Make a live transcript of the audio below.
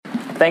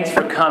Thanks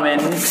for coming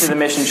to the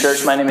Mission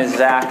Church. My name is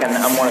Zach, and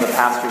I'm one of the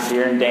pastors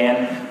here, and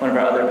Dan, one of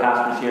our other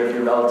pastors here if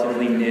you're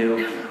relatively new.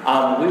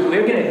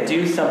 We're going to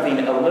do something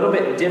a little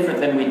bit different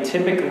than we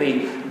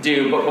typically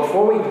do, but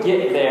before we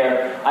get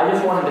there, I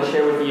just wanted to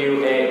share with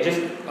you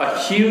just a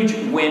huge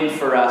win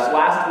for us.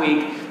 Last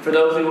week, for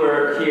those who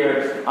were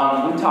here, we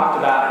talked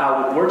about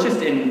how we're just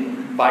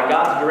by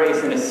God's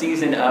grace, in a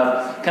season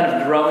of kind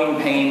of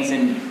growing pains,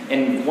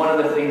 and one of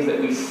the things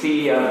that we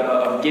see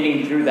of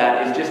getting through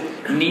that is just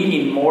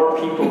needing more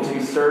people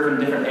to serve in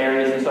different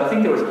areas. And so I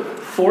think there was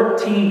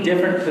 14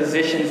 different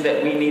positions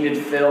that we needed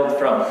filled,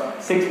 from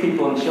 6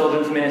 people in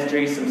children's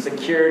ministry, some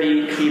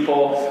security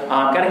people.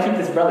 Got to keep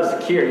this brother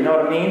secure, you know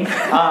what I mean?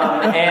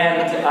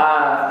 And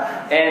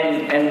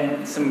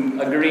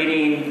a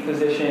greeting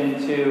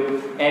position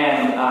too,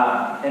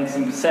 and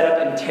some setup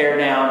and tear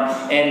down.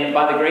 And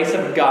by the grace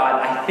of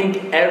God, I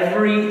think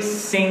every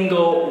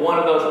single one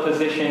of those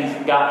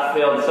positions got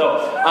filled. So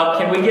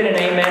can we get an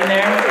amen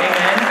there?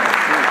 Amen.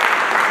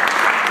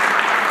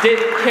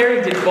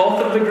 Carrie, did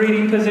both of the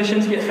greeting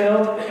positions get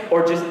filled?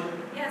 Or just...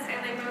 Yes,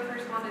 and they both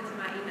responded to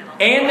my email.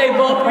 And they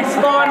both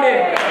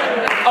responded!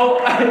 Oh,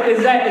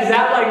 is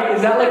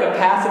that like a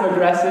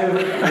passive-aggressive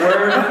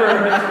word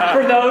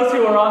for those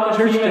who are on the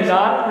team and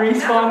not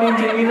responding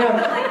to email?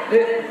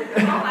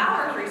 12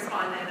 hours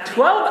responded.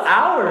 12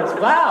 hours?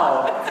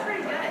 Wow. That's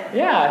pretty good.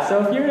 Yeah,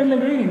 so if you're in the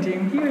greeting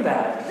team, hear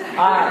that.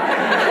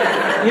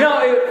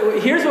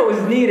 Here's what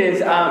was neat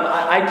is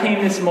I came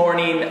this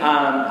morning.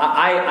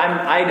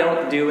 I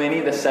don't do any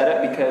of the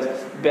setup because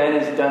Ben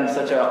has done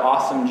such an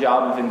awesome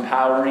job of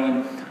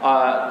empowering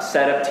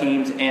setup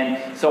teams,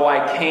 and so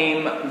I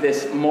came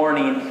this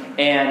morning,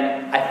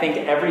 and I think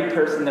every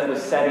person that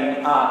was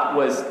setting up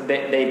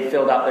they'd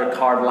filled out their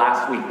card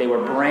last week. They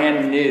were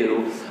brand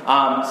new.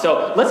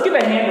 So let's give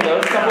a hand to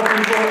those couple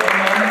people.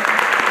 Amen.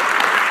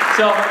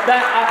 So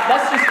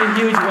that's just a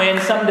huge win,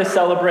 something to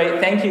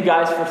celebrate. Thank you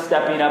guys for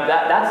stepping up.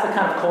 That's the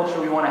kind of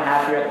culture we want to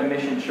have here at the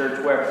Mission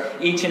Church, where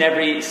each and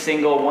every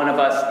single one of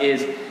us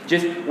is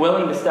just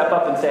willing to step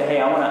up and say,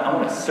 hey, I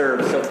want to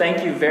serve. So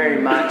thank you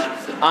very much.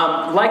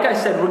 Like I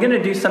said, we're going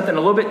to do something a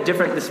little bit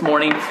different this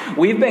morning.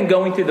 We've been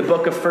going through the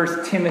book of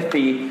 1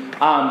 Timothy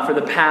for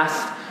the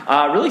past,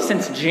 really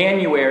since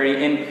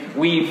January, and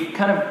we've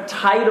kind of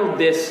titled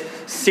this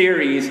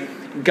series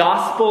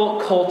Gospel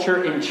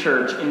Culture in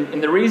Church.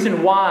 And the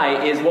reason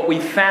why is what we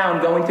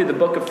found going through the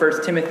book of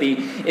 1 Timothy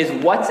is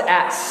what's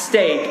at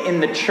stake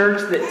in the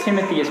church that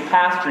Timothy is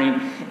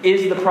pastoring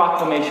is the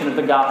proclamation of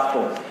the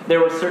gospel. There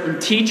were certain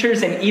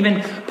teachers and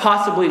even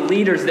possibly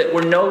leaders that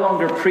were no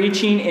longer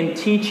preaching and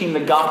teaching the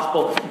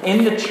gospel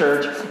in the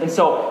church. And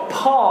so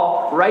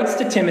Paul writes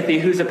to Timothy,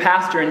 who's a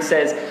pastor, and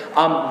says,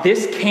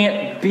 this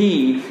can't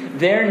be.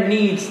 There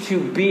needs to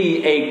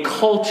be a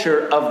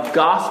culture of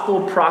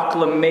gospel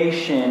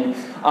proclamation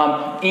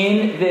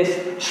in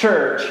this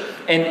church.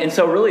 And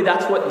so really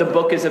that's what the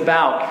book is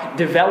about.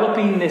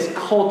 Developing this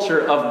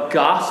culture of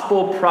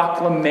gospel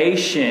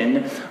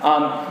proclamation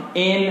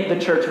in the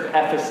church of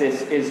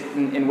Ephesus,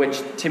 in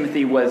which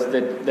Timothy was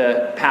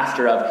the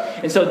pastor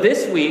of. And so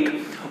this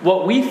week,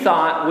 what we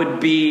thought would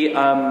be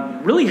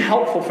really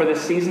helpful for the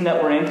season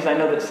that we're in, because I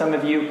know that some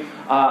of you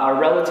are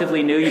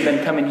relatively new. You've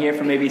been coming here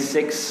for maybe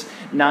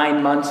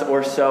 6-9 months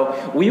or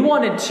so. We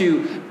wanted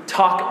to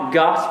talk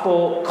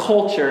gospel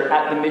culture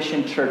at the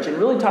Mission Church and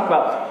really talk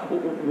about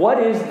what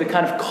is the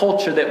kind of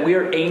culture that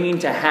we're aiming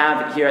to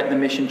have here at the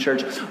Mission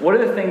Church. What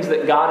are the things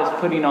that God is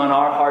putting on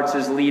our hearts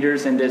as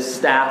leaders and as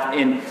staff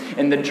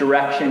in the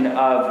direction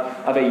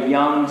of a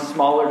young,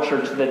 smaller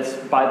church that's,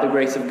 by the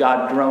grace of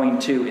God, growing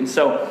too. And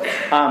so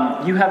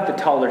you have the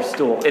taller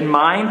stool. In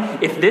mine,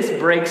 if this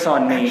breaks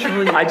on me,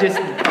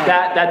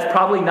 that's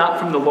probably not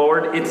from the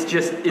Lord. It's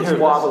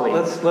wobbly.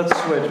 Let's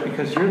switch,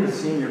 because you're the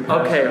senior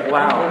pastor. Okay,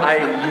 wow.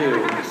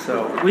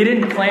 So we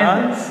didn't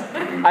plan this.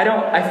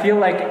 I feel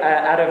like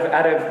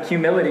out of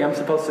humility, I'm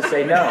supposed to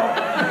say no.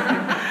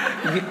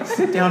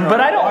 Sit down. But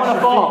I don't want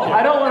to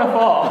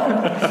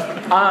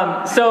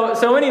fall.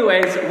 So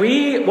anyways,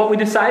 what we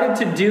decided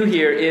to do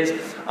here is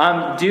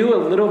do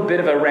a little bit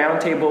of a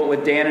roundtable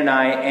with Dan and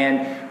I,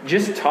 and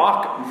just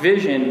talk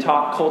vision,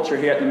 talk culture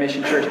here at the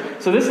Mission Church.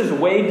 So this is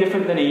way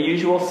different than a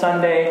usual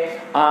Sunday,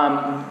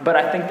 but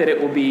I think that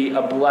it will be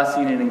a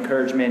blessing and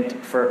encouragement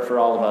for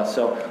all of us.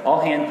 So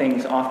I'll hand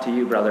things off to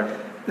you, brother.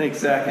 Thanks,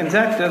 Zach. And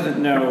Zach doesn't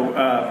know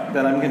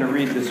that I'm going to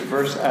read this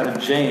verse out of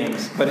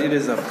James, but it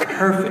is a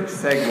perfect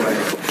segue.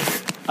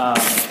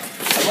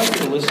 I'd like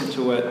you to listen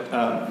to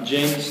what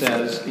James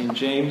says in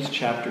James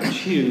chapter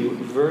 2,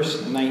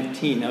 verse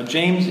 19. Now,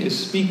 James is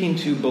speaking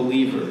to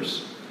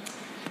believers.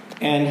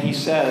 And he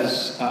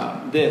says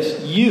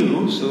this,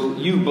 you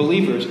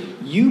believers,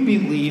 you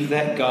believe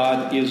that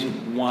God is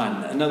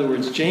one. In other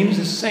words, James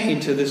is saying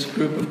to this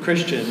group of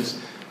Christians,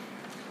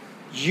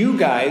 you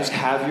guys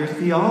have your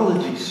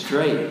theology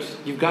straight.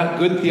 You've got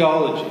good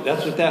theology.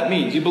 That's what that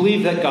means. You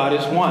believe that God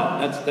is one.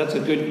 That's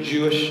a good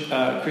Jewish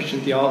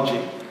Christian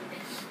theology.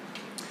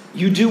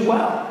 You do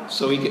well.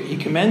 So he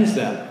commends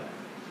them.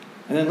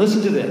 And then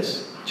listen to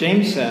this.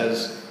 James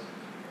says,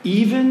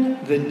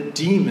 even the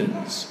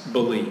demons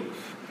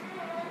believe.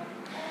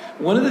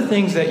 One of the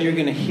things that you're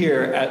going to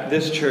hear at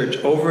this church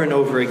over and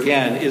over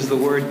again is the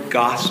word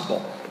gospel.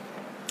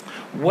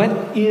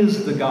 What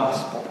is the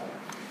gospel?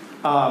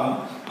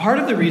 Part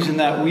of the reason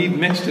that we've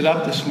mixed it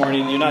up this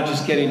morning, you're not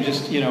just getting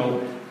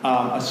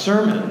a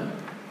sermon,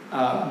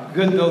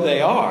 good though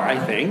they are, I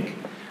think,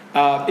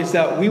 is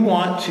that we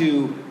want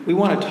to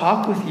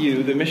talk with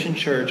you, the Mission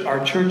Church,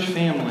 our church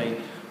family.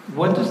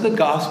 What does the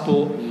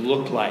gospel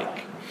look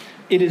like?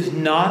 It is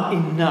not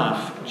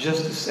enough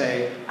just to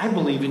say, I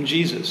believe in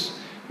Jesus.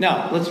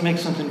 Now, let's make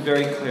something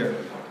very clear.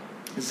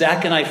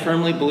 Zach and I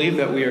firmly believe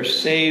that we are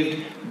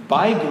saved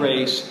by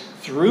grace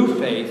through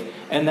faith,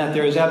 and that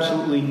there is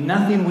absolutely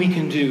nothing we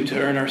can do to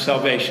earn our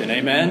salvation.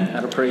 Amen?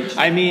 That'll preach.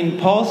 I mean,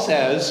 Paul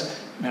says,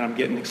 man, I'm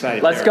getting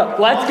excited. Let's go.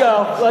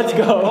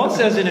 Paul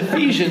says in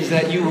Ephesians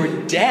that you were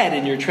dead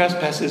in your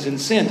trespasses and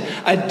sins.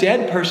 A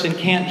dead person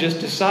can't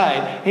just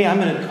decide, hey, I'm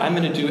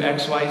going to do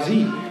X, Y,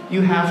 Z.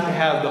 You have to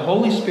have the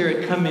Holy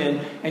Spirit come in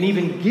and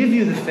even give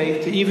you the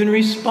faith to even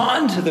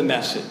respond to the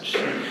message.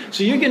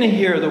 So you're going to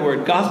hear the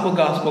word gospel,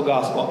 gospel,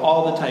 gospel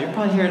all the time. You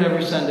probably hear it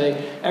every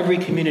Sunday, every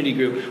community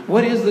group.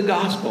 What is the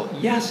gospel?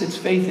 Yes, it's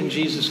faith in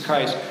Jesus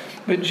Christ.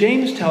 But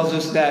James tells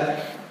us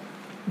that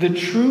the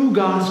true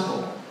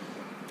gospel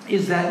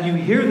is that you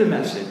hear the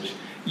message,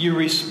 you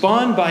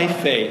respond by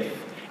faith,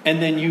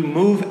 and then you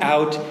move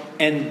out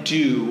and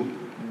do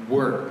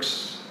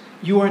works.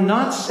 You are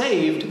not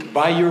saved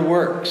by your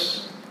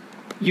works.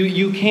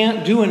 You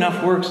can't do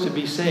enough works to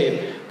be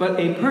saved. But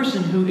a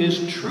person who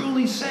is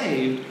truly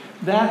saved,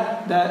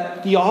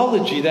 that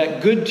theology,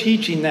 that good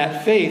teaching,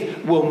 that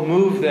faith will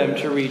move them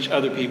to reach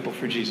other people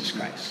for Jesus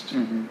Christ.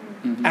 Mm-hmm.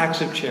 Mm-hmm.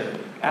 Acts of charity,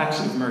 acts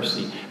of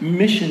mercy,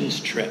 missions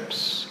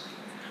trips,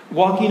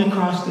 walking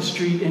across the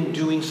street and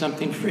doing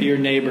something for your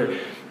neighbor.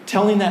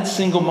 Telling that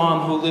single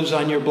mom who lives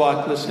on your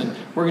block, listen,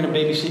 we're going to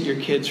babysit your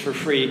kids for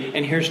free,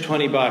 and here's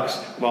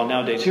 $20. Well,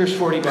 nowadays, here's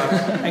 $40,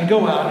 and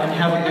go out and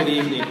have a good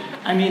evening.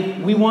 I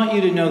mean, we want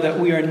you to know that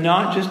we are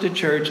not just a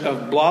church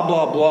of blah,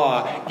 blah,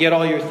 blah, get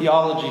all your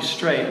theology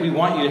straight. We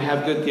want you to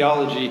have good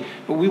theology,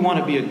 but we want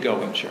to be a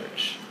going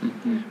church.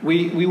 Mm-hmm.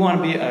 We want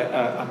to be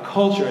a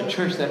culture, a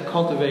church that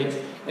cultivates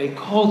a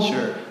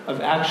culture of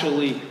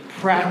actually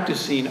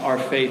practicing our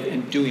faith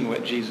and doing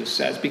what Jesus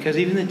says. Because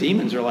even the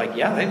demons are like,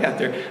 yeah, they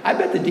got I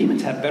bet the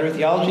demons have better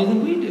theology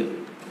than we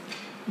do.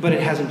 But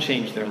it hasn't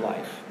changed their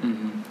life.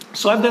 Mm-hmm.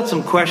 So I've got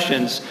some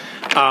questions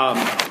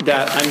that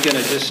I'm going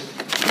to just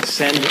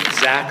send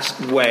Zach's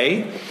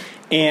way.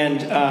 And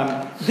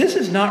this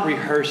is not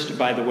rehearsed,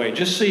 by the way.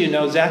 Just so you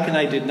know, Zach and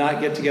I did not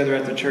get together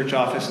at the church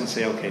office and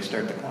say, okay,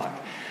 start the clock.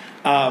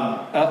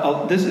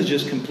 This is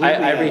just completely...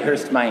 I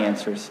rehearsed my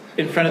answers.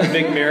 In front of the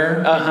big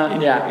mirror?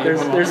 Yeah,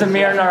 there's a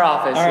mirror in our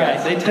office. All right,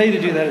 yes. They tell you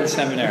to do that in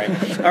seminary.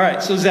 All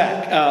right, so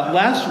Zach,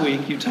 last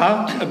week you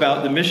talked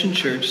about the Mission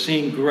Church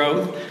seeing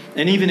growth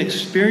and even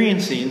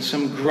experiencing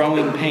some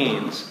growing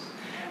pains.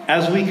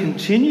 As we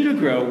continue to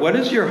grow, what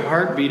is your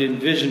heartbeat and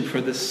vision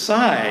for the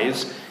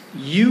size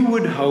you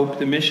would hope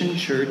the Mission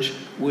Church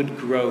would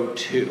grow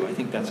to? I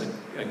think that's a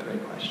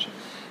great question.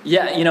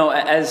 Yeah,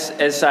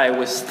 as I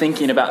was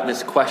thinking about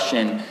this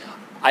question,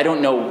 I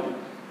don't know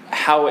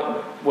how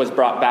it was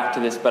brought back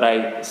to this, but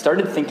I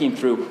started thinking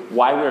through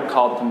why we were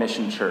called the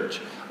Mission Church.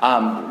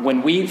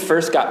 When we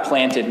first got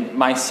planted,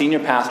 my senior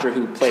pastor,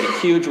 who played a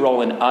huge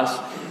role in us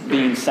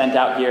being sent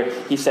out here,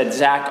 he said,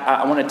 Zach,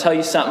 I want to tell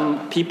you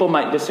something. People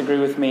might disagree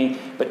with me,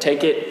 but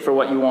take it for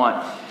what you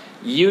want.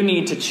 You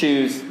need to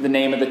choose the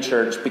name of the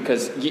church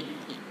because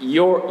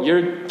you're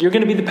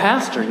going to be the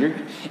pastor.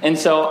 And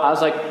so I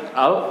was like,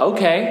 oh,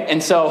 okay.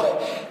 And so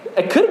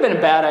it could have been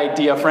a bad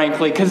idea,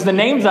 frankly, because the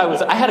names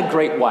I had a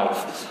great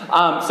wife.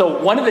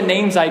 So one of the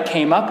names I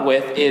came up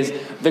with is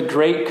the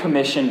Great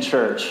Commission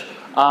Church.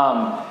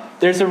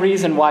 There's a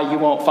reason why you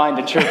won't find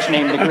a church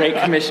named the Great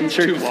Commission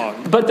Church. Too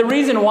long. But the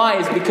reason why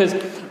is because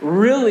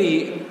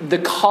really the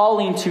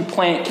calling to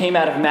plant came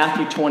out of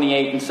Matthew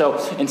 28. And so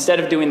instead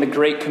of doing the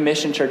Great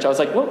Commission Church, I was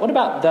like, what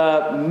about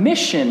the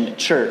Mission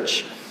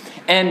Church?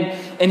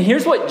 And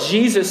here's what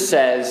Jesus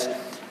says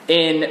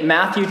in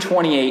Matthew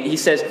 28. He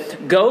says,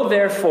 "Go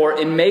therefore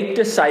and make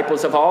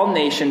disciples of all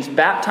nations,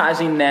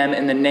 baptizing them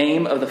in the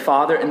name of the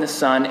Father and the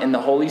Son and the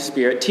Holy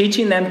Spirit,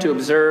 teaching them to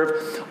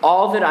observe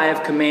all that I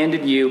have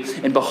commanded you.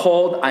 And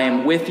behold, I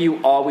am with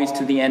you always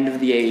to the end of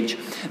the age."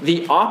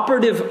 The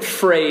operative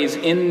phrase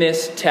in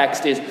this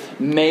text is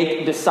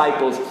make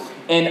disciples.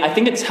 And I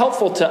think it's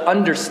helpful to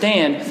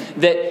understand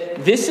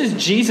that this is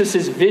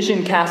Jesus'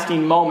 vision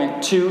casting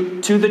moment to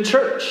the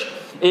church.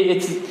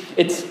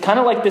 It's kind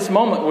of like this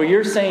moment where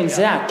you're saying,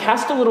 Zach,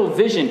 cast a little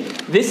vision.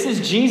 This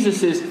is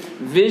Jesus'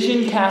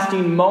 vision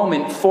casting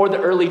moment for the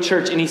early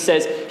church. And he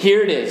says,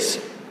 here it is.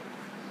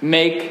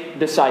 Make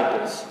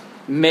disciples.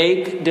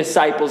 make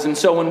disciples. And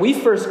so when we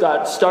first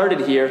got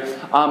started here,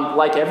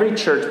 like every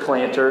church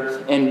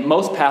planter and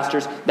most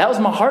pastors, that was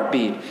my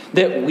heartbeat,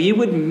 that we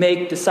would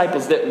make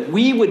disciples, that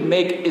we would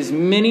make as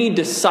many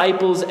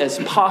disciples as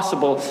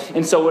possible.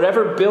 And so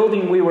whatever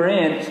building we were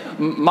in,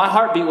 my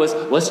heartbeat was,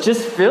 let's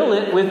just fill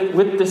it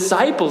with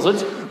disciples.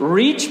 Let's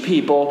reach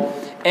people.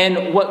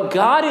 And what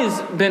God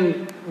has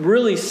been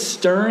really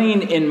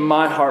stirring in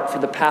my heart for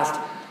the past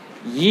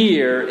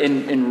year,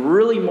 and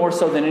really more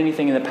so than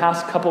anything in the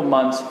past couple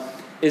months,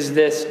 is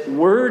this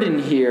word in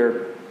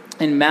here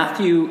in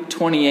Matthew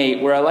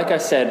 28, where, like I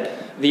said,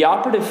 the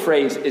operative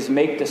phrase is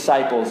make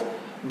disciples.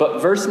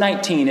 But verse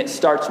 19, it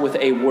starts with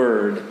a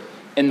word,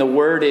 and the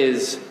word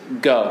is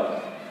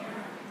go.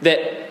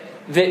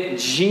 That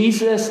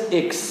Jesus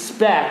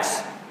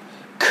expects,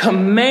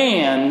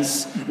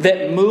 commands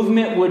that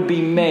movement would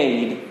be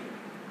made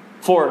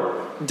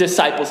for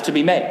disciples to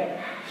be made.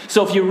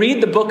 So if you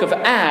read the book of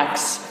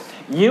Acts,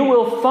 you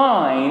will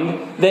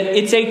find that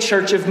it's a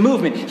church of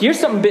movement. Here's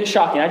something a bit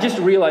shocking. I just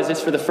realized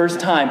this for the first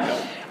time.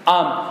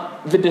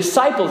 The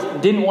disciples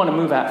didn't want to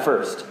move at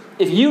first.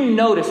 If you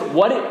notice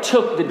what it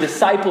took the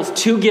disciples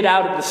to get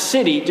out of the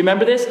city, do you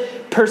remember this?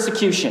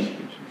 Persecution.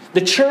 The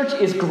church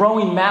is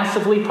growing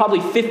massively, probably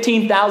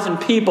 15,000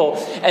 people.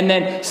 And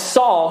then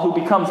Saul,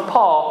 who becomes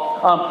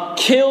Paul,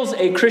 kills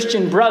a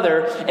Christian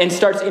brother and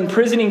starts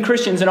imprisoning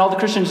Christians. And all the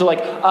Christians are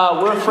like,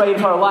 we're afraid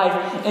of our life.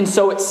 And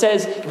so it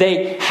says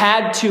they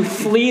had to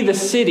flee the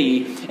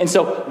city. And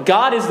so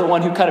God is the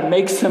one who kind of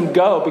makes them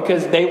go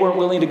because they weren't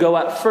willing to go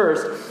at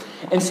first.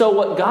 And so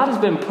what God has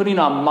been putting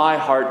on my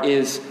heart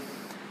is,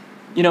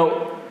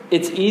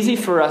 it's easy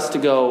for us to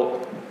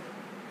go,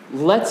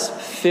 let's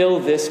fill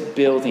this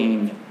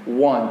building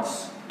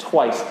once,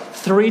 twice,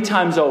 3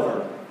 times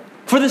over,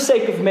 for the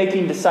sake of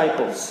making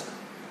disciples,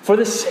 for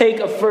the sake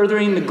of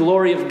furthering the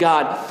glory of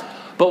God.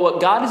 But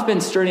what God has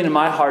been stirring in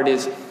my heart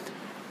is,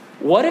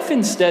 what if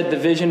instead the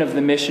vision of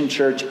the Mission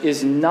Church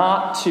is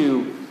not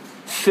to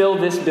fill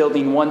this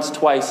building once,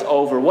 twice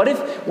over? What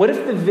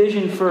if the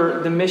vision for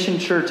the Mission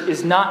Church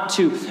is not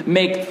to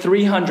make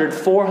 300,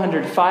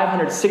 400,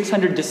 500,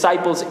 600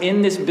 disciples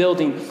in this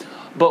building,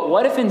 but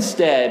what if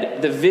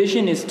instead the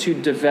vision is to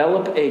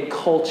develop a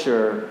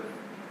culture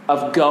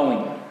of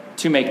going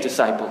to make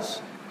disciples?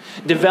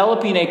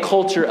 Developing a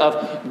culture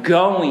of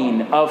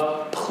going,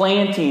 of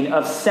planting,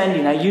 of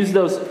sending. I use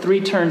those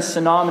 3 terms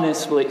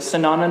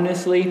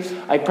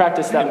synonymously. I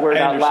practiced that word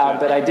out loud,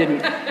 but I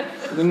didn't.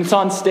 When it's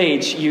on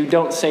stage, you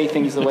don't say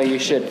things the way you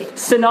should.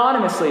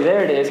 Synonymously,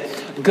 there it is.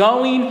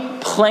 Going,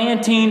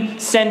 planting,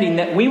 sending.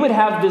 That we would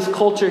have this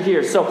culture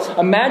here. So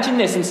imagine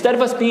this. Instead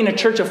of us being a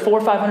church of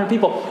 400 or 500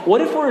 people,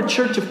 what if we're a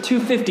church of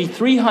 250,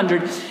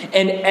 300,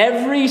 and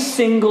every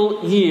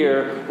single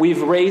year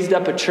we've raised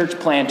up a church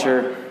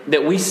planter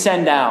that we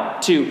send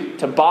out to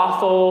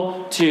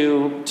Bothell,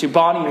 to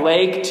Bonnie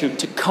Lake, to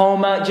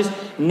Tacoma, just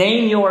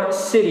name your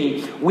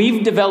city.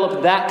 We've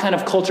developed that kind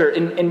of culture.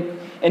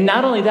 And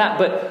not only that,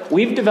 but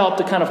we've developed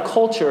a kind of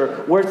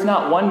culture where it's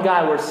not one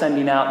guy we're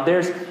sending out.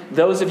 There's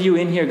those of you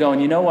in here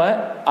going, you know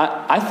what?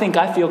 I think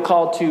I feel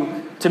called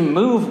to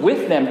move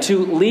with them,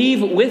 to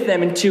leave with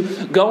them, and to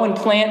go and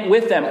plant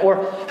with them.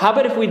 Or how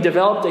about if we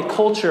developed a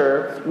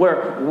culture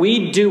where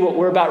we do what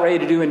we're about ready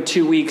to do in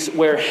 2 weeks,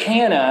 where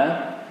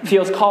Hannah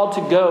feels called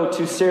to go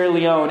to Sierra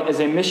Leone as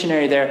a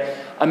missionary there.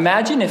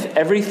 Imagine if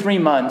every 3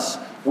 months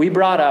we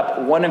brought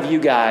up one of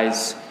you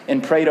guys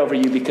and prayed over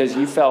you because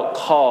you felt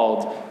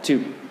called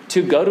to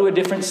go to a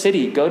different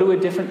city, go to a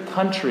different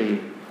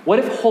country. What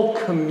if whole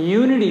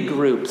community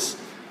groups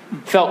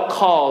felt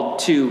called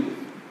to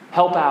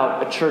help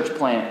out a church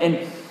plant?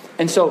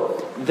 And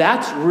so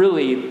that's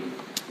really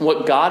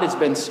what God has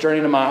been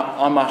stirring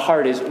on my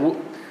heart is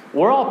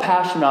we're all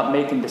passionate about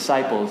making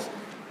disciples,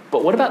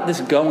 but what about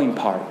this going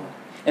part?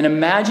 And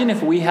imagine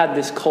if we had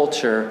this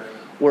culture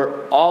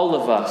where all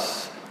of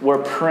us were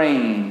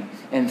praying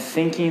and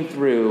thinking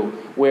through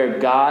where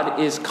God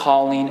is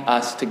calling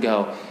us to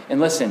go. And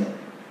listen,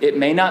 it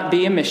may not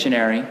be a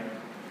missionary.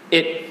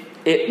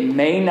 It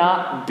may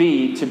not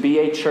be to be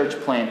a church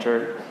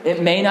planter.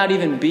 It may not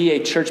even be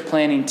a church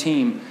planting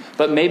team.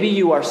 But maybe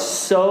you are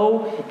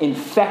so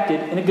infected,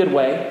 in a good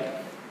way,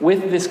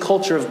 with this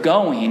culture of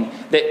going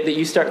that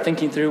you start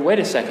thinking through, wait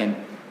a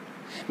second.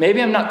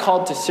 Maybe I'm not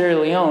called to Sierra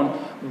Leone,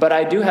 but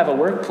I do have a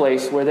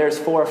workplace where there's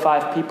 4 or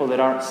 5 people that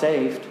aren't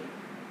saved.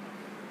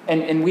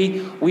 And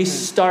we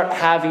start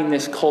having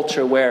this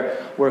culture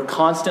where we're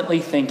constantly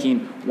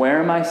thinking,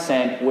 where am I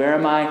sent? Where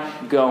am I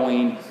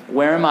going?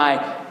 Where am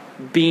I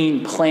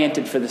being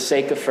planted for the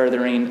sake of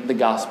furthering the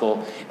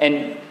gospel?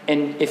 And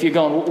if you're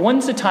going,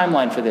 when's the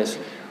timeline for this?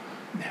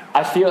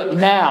 I feel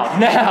now.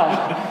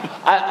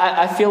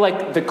 I feel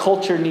like the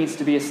culture needs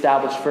to be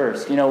established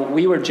first.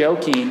 We were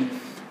joking,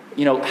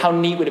 how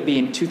neat would it be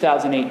in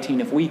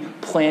 2018 if we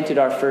planted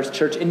our first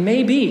church? And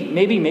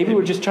maybe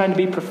we're just trying to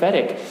be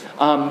prophetic.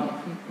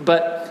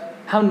 But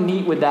how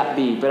neat would that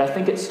be? But I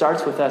think it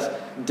starts with us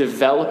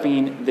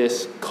developing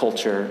this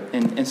culture.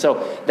 And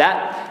so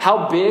that,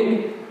 how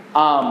big,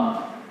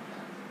 to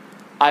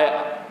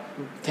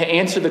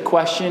answer the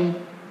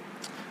question,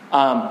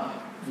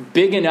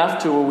 big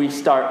enough to where we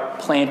start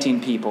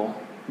planting people.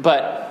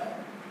 But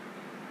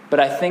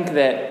I think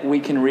that we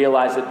can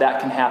realize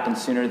that can happen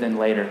sooner than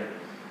later.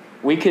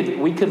 We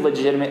could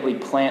legitimately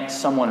plant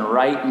someone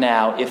right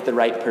now if the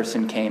right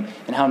person came.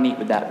 And how neat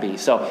would that be?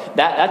 So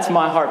that's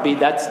my heartbeat.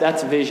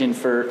 That's vision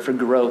for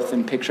growth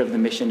and picture of the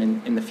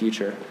mission in the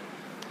future.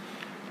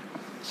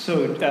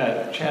 So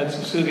Chad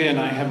Susuga and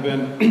I have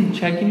been,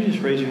 Chad, can you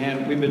just raise your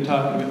hand? We've been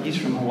talking, he's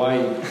from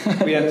Hawaii.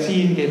 We had,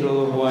 see, he gave a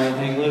little Hawaiian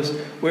thing. Liz,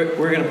 we're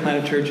going to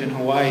plant a church in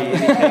Hawaii.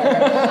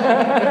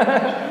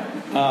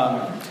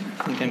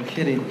 I think I'm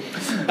kidding.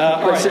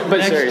 All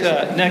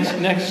right,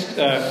 next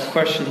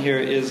question here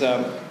is,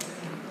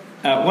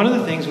 one of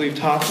the things we've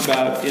talked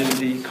about in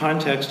the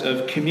context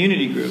of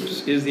community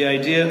groups is the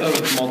idea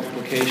of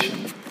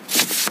multiplication.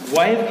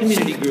 Why have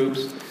community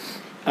groups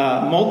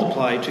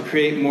multiplied to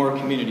create more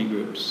community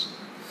groups,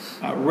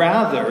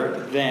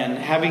 rather than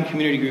having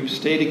community groups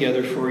stay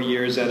together for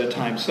years at a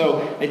time?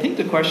 So I think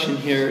the question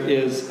here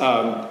is,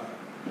 rather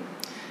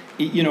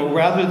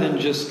than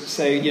just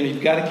say,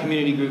 you've got a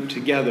community group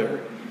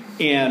together,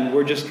 and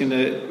we're just going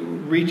to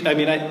reach.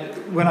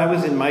 When I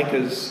was in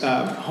Micah's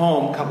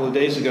home a couple of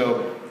days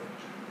ago,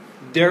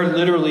 there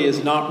literally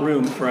is not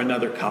room for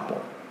another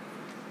couple.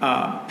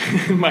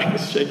 Mike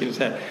is shaking his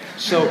head.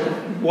 So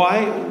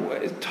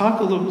talk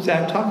a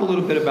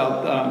little bit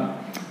about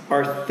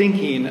our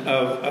thinking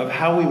of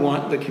how we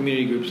want the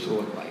community groups to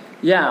look like.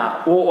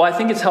 Yeah, well, I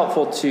think it's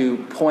helpful to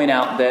point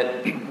out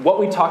that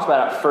what we talked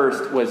about at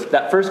first was,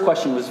 that first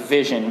question was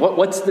vision.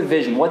 What's the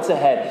vision? What's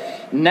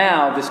ahead?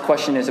 Now this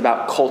question is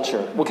about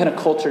culture. What kind of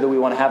culture do we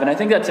want to have? And I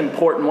think that's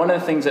important. One of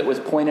the things that was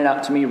pointed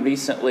out to me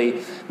recently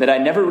that I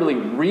never really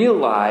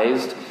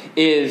realized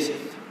is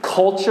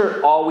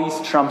culture always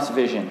trumps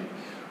vision.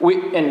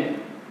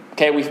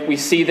 We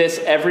see this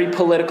every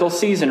political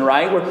season,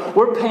 right?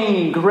 We're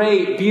painting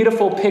great,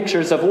 beautiful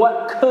pictures of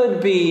what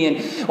could be, and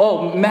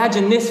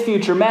imagine this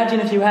future. Imagine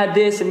if you had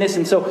this and this,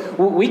 and so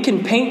we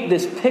can paint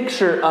this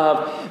picture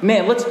of,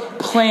 man, let's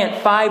plant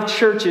 5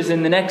 churches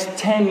in the next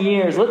 10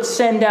 years. Let's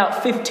send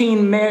out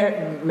 15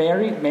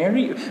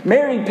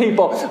 married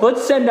people.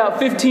 Let's send out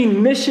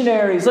 15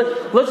 missionaries.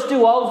 Let's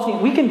do all the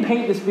things. We can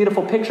paint this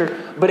beautiful picture,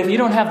 but if you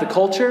don't have the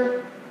culture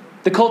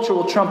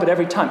will trump it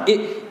every time.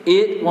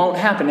 It won't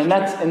happen. And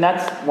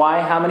that's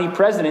why how many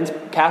presidents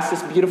cast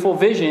this beautiful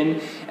vision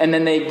and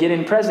then they get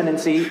in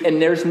presidency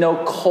and there's no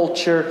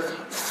culture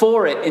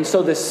for it. And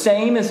so the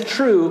same is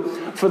true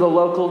for the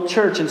local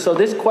church. And so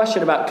this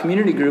question about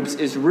community groups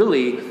is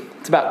really,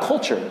 it's about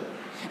culture.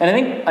 And I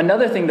think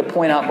another thing to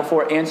point out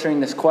before answering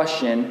this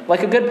question,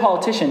 like a good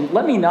politician,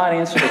 let me not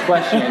answer the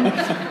question.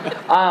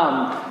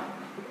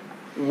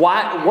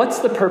 What's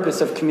the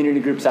purpose of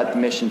community groups at the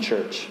Mission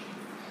Church?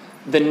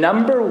 The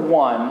number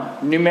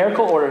one,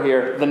 numerical order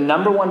here, the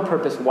number one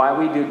purpose why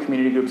we do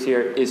community groups here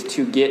is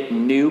to get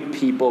new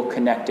people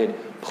connected,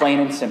 plain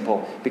and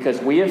simple. Because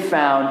we have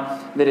found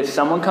that if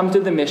someone comes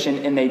to the mission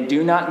and they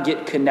do not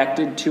get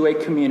connected to a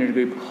community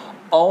group,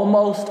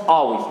 almost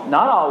always,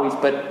 not always,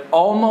 but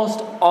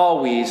almost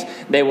always,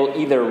 they will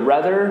either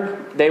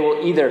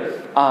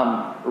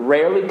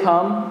rarely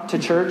come to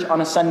church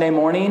on a Sunday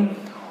morning,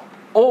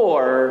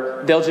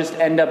 or they'll just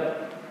end up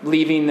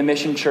leaving the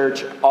Mission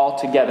Church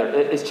altogether.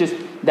 It's just,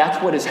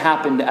 that's what has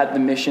happened at the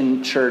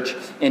Mission Church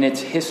in its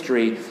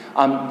history.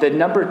 The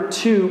number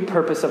 2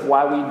 purpose of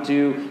why we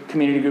do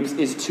community groups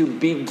is to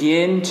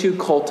begin to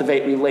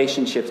cultivate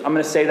relationships. I'm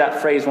going to say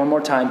that phrase one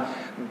more time.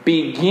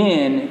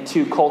 Begin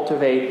to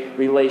cultivate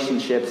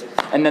relationships.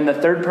 And then the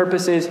third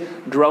purpose is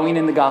growing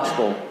in the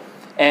gospel.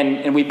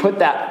 And we put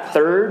that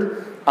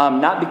third,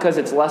 not because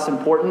it's less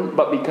important,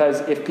 but because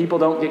if people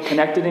don't get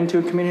connected into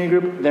a community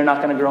group, they're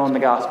not going to grow in the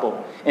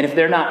gospel. And if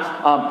they're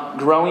not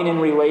growing in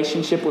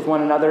relationship with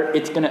one another,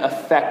 it's going to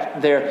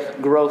affect their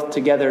growth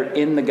together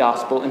in the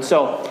gospel. And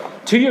so,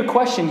 to your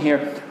question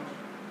here,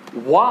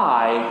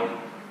 why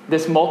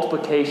this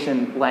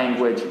multiplication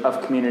language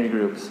of community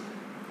groups?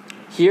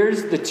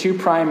 Here's the 2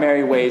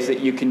 primary ways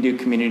that you can do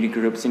community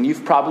groups, and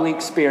you've probably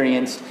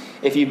experienced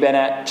if you've been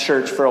at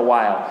church for a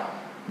while.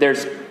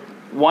 There's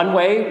one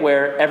way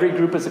where every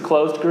group is a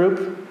closed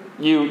group.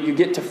 You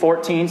get to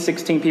 14,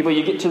 16 people.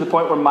 You get to the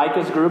point where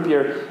Micah's group,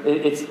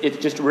 it's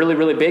just really,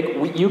 really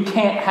big. You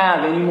can't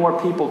have any more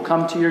people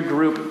come to your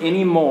group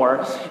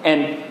anymore.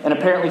 And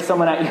apparently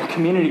someone at your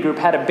community group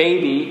had a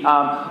baby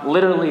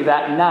literally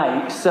that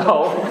night.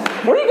 So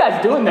what are you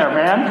guys doing there,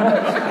 man?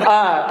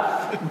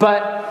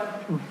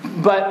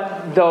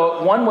 But the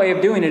one way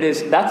of doing it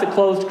is that's a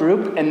closed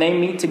group and they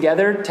meet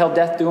together till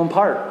death do them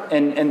part.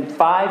 And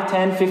 5,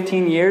 10,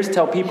 15 years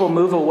till people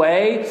move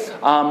away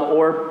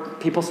or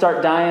people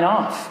start dying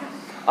off.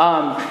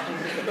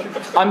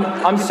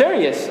 I'm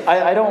serious.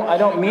 I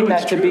don't mean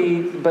that to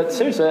be, but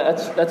seriously,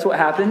 that's what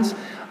happens.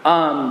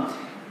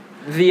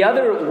 The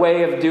other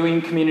way of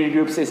doing community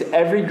groups is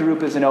every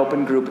group is an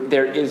open group.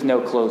 There is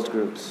no closed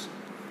groups.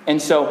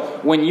 And so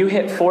when you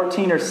hit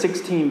 14 or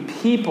 16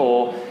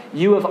 people,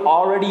 you have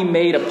already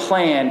made a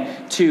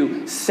plan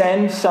to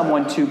send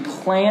someone, to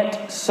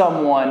plant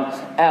someone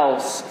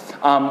else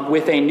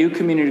with a new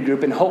community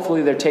group, and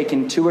hopefully they're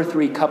taking 2 or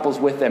 3 couples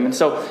with them. And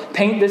so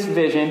paint this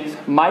vision.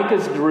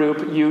 Micah's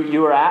group,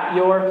 you are at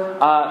your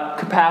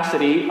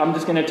capacity. I'm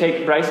just going to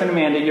take Bryce and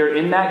Amanda. You're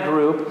in that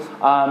group.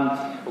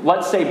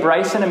 Let's say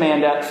Bryce and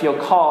Amanda feel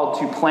called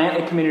to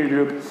plant a community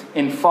group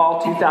in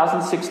fall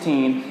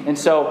 2016. And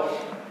so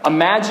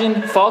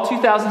imagine fall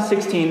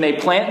 2016, they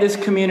plant this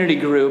community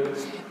group.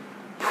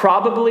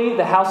 Probably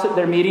the house that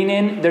they're meeting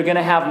in, they're going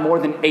to have more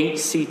than 8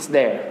 seats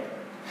there.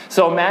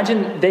 So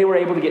imagine they were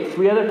able to get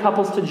 3 other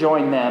couples to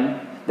join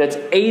them. That's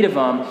 8 of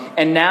them.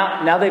 And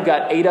now they've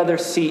got 8 other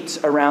seats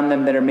around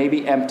them that are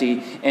maybe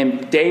empty.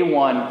 And day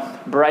 1,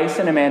 Bryce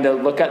and Amanda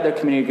look at their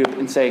community group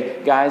and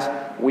say, guys,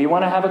 we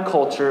want to have a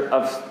culture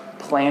of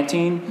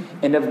planting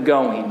and of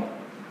going.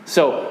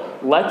 So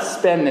let's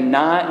spend the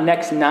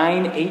next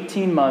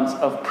 18 months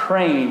of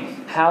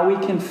praying how we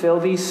can fill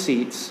these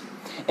seats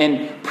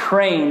and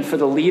praying for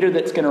the leader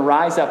that's going to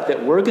rise up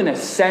that we're going to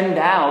send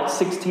out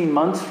 16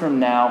 months from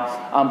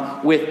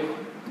now with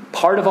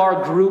part of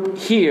our group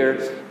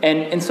here.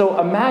 And so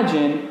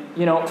imagine,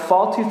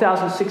 fall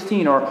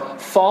 2016 or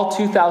fall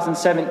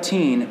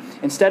 2017,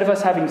 instead of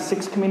us having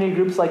 6 community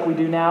groups like we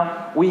do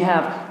now, we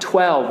have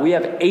 12. We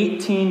have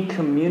 18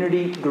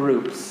 community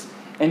groups.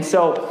 And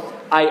so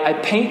I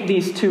paint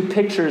these 2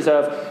 pictures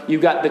of,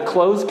 you've got the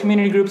closed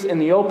community groups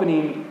and the open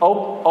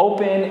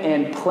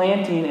and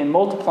planting and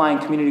multiplying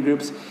community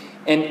groups.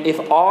 And if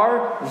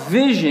our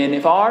vision,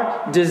 if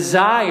our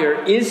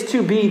desire is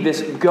to be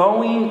this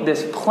going,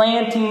 this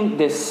planting,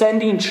 this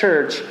sending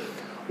church,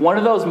 one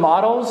of those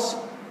models,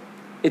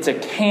 it's a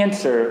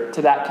cancer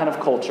to that kind of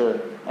culture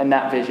and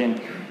that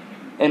vision.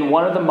 And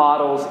one of the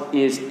models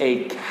is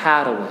a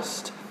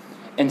catalyst.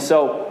 And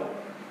so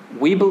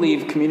we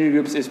believe community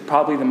groups is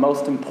probably the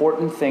most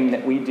important thing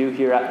that we do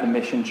here at the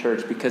Mission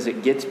Church, because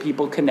it gets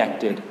people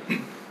connected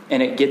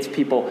and it gets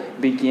people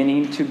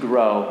beginning to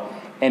grow.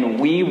 And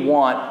we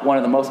want one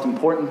of the most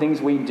important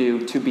things we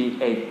do to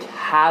be a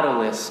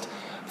catalyst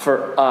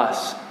for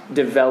us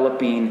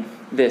developing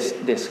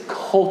this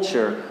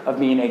culture of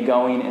being a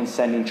going and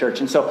sending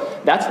church. And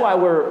so that's why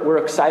we're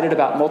excited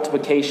about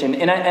multiplication.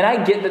 And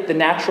I get that the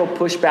natural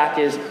pushback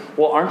is,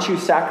 well, aren't you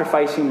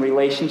sacrificing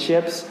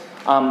relationships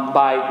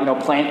by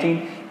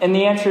planting? And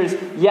the answer is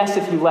yes,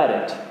 if you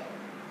let it.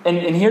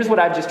 And here's what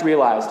I've just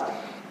realized.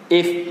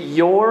 If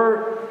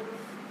your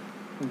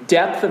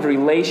depth of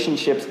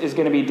relationships is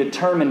going to be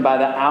determined by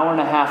the hour and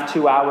a half,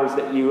 2 hours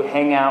that you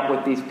hang out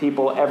with these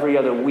people every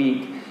other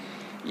week,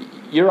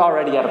 you're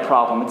already at a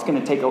problem. It's going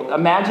to take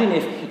imagine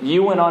if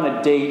you went on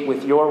a date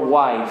with your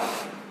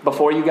wife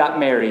before you got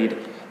married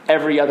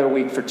every other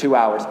week for 2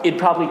 hours. It'd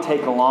probably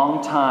take a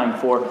long time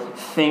for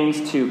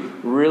things to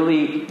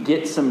really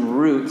get some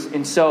roots.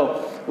 And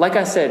so, like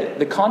I said,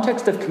 the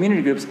context of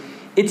community groups,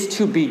 it's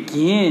to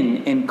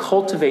begin and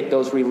cultivate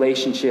those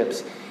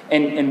relationships.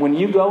 And when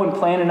you go and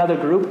plan another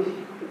group,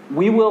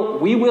 we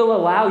will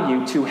allow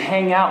you to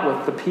hang out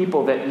with the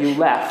people that you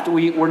left.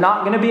 We're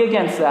not going to be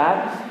against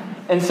that.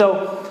 And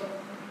so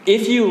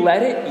if you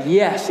let it,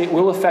 yes, it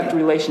will affect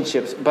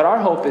relationships. But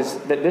our hope is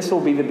that this will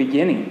be the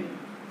beginning,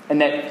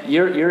 and that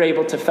you're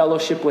able to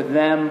fellowship with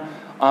them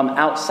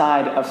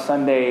outside of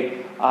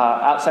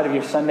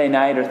your Sunday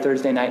night or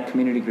Thursday night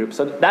community group.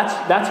 So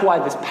that's why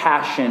this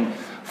passion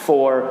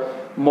for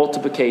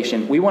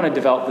multiplication. We want to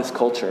develop this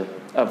culture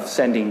of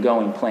sending,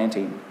 going,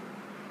 planting.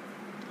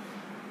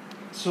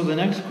 So the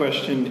next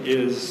question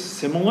is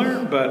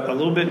similar, but a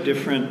little bit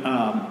different.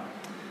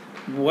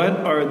 What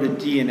are the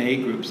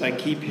DNA groups? I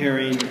keep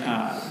hearing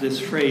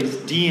this phrase,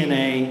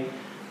 DNA.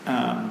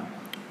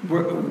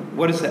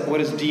 What is that? What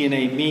does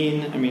DNA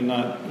mean? I mean,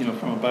 not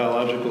from a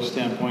biological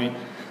standpoint.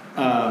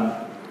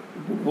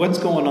 What's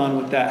going on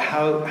with that?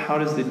 How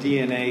does the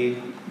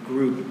DNA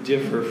group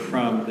differ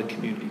from the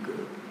community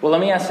group? Well, let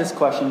me ask this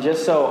question,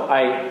 just so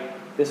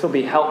this will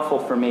be helpful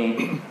for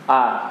me.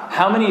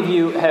 How many of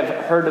you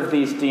have heard of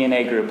these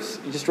DNA groups?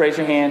 You just raise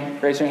your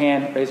hand, raise your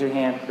hand, raise your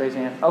hand, raise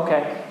your hand.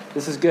 Okay,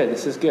 this is good,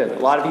 this is good. A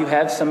lot of you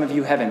have, some of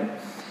you haven't.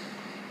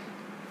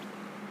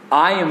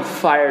 I am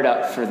fired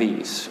up for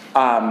these,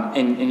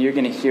 and you're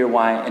going to hear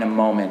why in a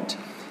moment.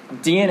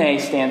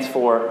 DNA stands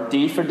for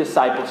D for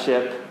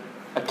discipleship,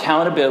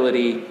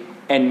 accountability,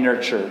 and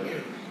nurture.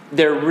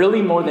 They're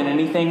really, more than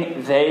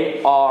anything,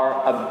 they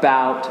are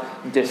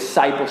about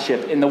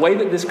discipleship. In the way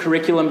that this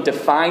curriculum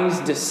defines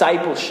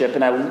discipleship,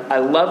 and I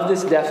love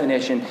this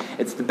definition,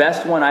 it's the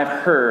best one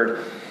I've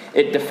heard.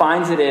 It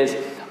defines it as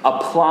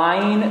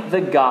applying the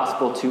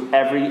gospel to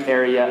every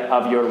area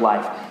of your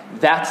life.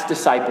 That's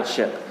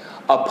discipleship.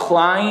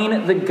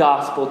 Applying the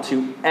gospel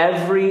to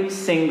every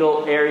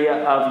single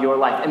area of your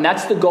life. And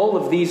that's the goal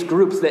of these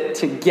groups, that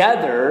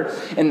together,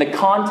 in the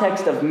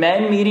context of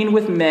men meeting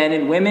with men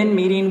and women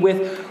meeting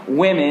with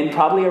women,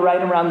 probably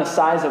right around the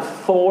size of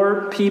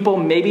 4 people,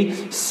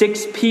 maybe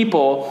 6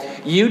 people,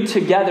 you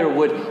together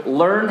would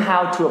learn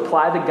how to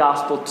apply the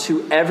gospel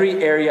to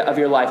every area of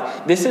your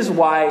life. This is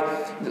why,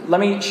 let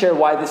me share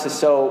why this is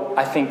so,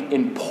 I think,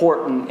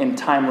 important and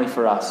timely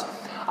for us.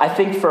 I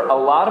think for a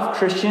lot of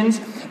Christians,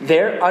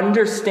 their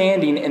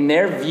understanding and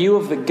their view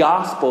of the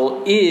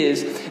gospel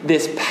is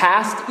this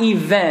past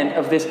event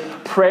of this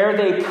prayer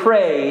they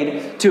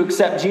prayed to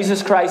accept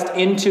Jesus Christ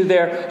into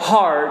their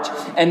heart,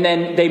 and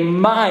then they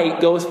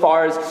might go as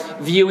far as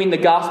viewing the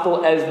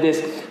gospel as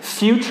this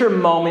future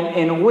moment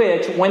in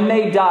which, when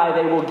they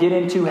die, they will get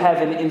into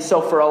heaven. And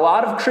so for a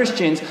lot of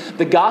Christians,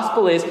 the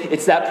gospel is,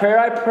 it's that prayer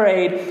I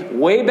prayed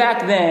way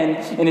back then,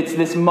 and it's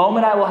this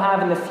moment I will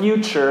have in the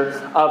future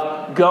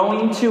of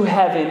going to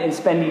heaven and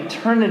spending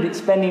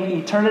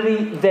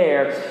eternity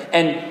there.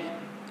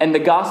 And the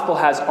gospel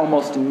has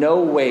almost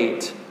no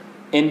weight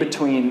in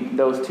between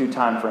those two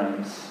time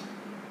frames.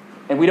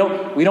 And we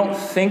don't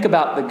think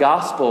about the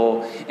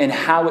gospel and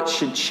how it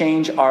should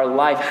change our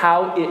life,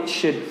 how it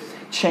should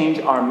change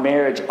our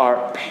marriage,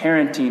 our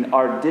parenting,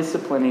 our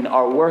disciplining,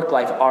 our work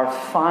life, our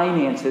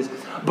finances.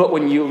 But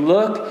when you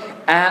look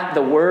at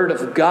the Word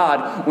of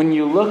God, when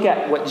you look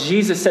at what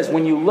Jesus says,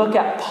 when you look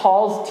at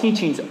Paul's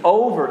teachings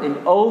over and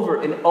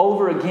over and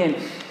over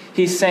again,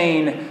 he's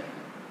saying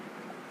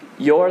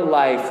your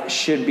life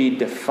should be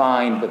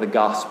defined by the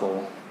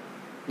gospel.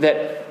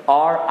 That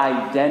our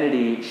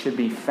identity should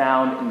be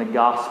found in the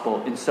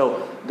gospel. And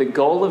so the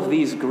goal of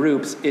these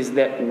groups is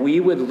that we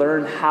would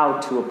learn how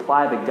to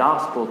apply the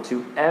gospel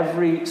to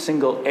every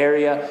single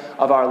area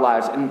of our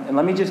lives. And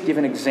let me just give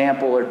an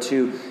example or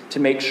two to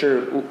make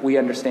sure we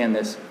understand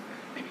this.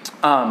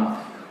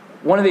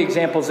 One of the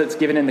examples that's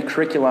given in the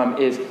curriculum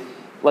is,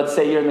 let's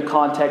say you're in the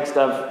context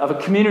of a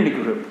community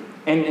group.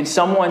 And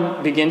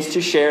someone begins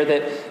to share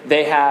that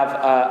they have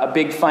a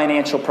big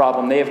financial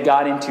problem. They have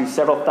got into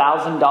several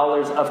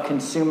 $1,000s of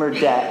consumer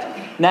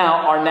debt.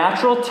 Now, our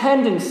natural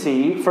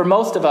tendency for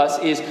most of us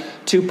is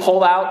to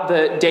pull out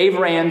the Dave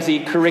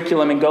Ramsey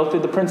curriculum and go through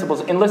the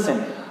principles. And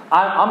listen,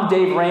 I'm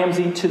Dave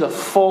Ramsey to the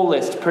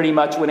fullest pretty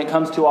much when it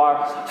comes to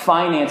our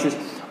finances.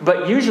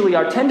 But usually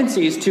our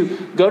tendency is to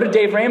go to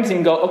Dave Ramsey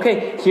and go,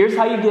 okay, here's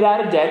how you get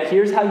out of debt.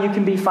 Here's how you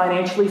can be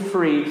financially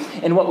free.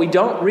 And what we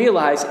don't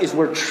realize is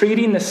we're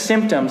treating the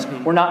symptoms.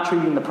 We're not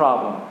treating the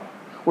problem.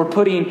 We're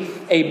putting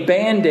a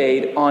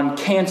Band-Aid on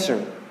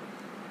cancer.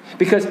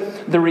 Because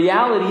the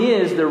reality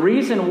is, the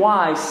reason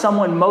why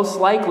someone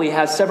most likely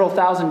has several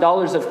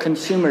 $1,000s of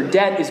consumer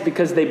debt is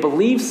because they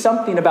believe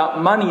something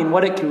about money and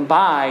what it can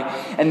buy,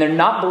 and they're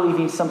not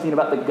believing something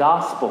about the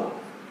gospel.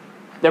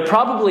 They're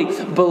probably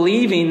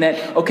believing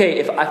that, okay,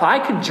 if I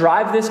could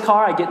drive this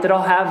car, I get that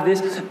I'll have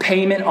this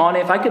payment on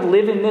it. If I could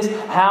live in this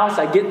house,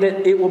 I get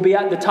that it will be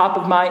at the top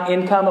of my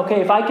income. Okay,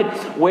 if I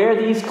could wear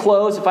these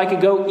clothes, if I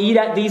could go eat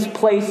at these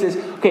places,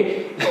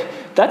 okay,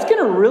 that's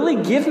going to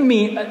really give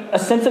me a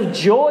sense of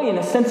joy and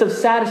a sense of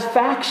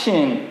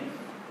satisfaction.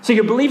 So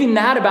you're believing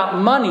that about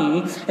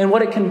money and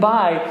what it can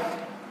buy,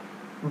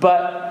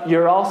 but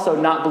you're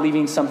also not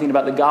believing something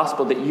about the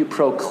gospel that you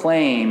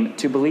proclaim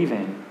to believe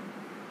in.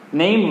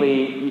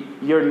 Namely,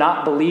 you're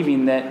not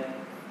believing that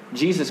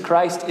Jesus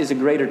Christ is a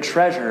greater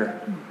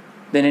treasure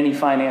than any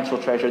financial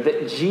treasure.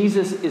 That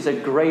Jesus is a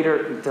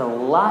greater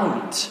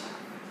delight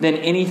than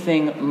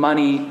anything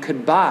money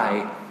could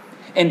buy.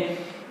 And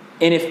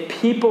if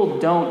people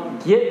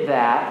don't get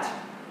that,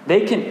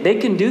 they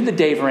can do the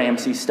Dave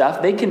Ramsey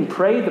stuff. They can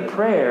pray the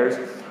prayers,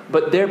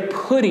 but they're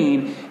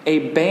putting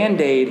a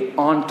Band-Aid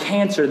on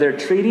cancer. They're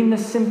treating the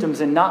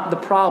symptoms and not the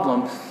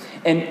problem.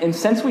 And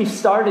since we've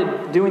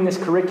started doing this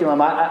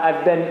curriculum,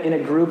 I've been in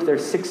a group,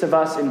 there's 6 of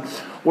us, and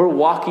we're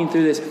walking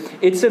through this.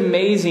 It's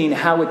amazing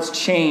how it's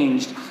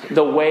changed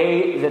the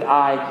way that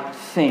I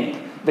think,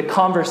 the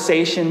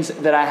conversations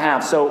that I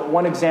have. So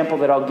one example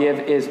that I'll give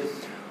is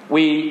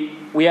we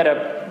had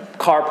a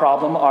car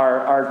problem.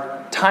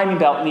 Our timing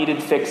belt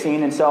needed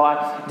fixing, and so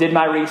I did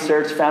my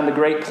research, found a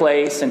great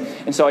place,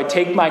 and so I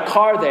take my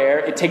car there.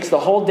 It takes the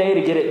whole day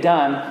to get it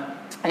done.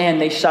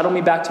 And they shuttle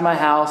me back to my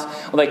house.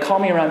 Well, they call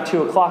me around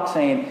 2 o'clock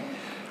saying,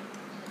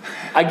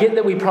 I get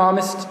that we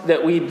promised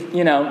that we'd,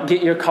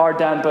 get your car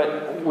done,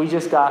 but we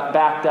just got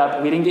backed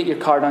up. We didn't get your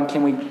car done.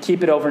 Can we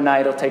keep it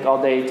overnight? It'll take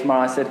all day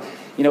tomorrow. I said,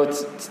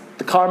 it's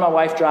the car my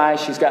wife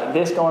drives. She's got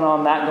this going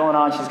on, that going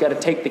on. She's got to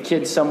take the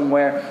kids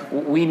somewhere.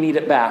 We need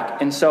it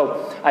back. And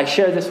so I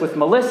share this with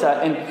Melissa.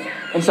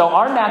 And so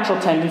our natural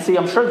tendency,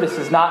 I'm sure this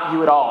is not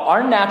you at all.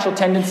 Our natural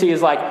tendency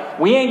is like,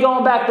 we ain't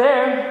going back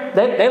there.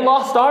 They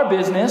lost our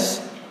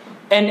business.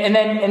 And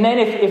then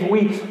if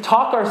we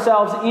talk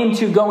ourselves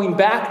into going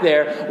back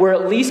there, we're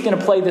at least going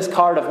to play this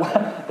card of,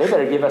 well, they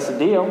better give us a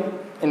deal.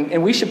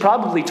 And we should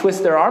probably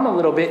twist their arm a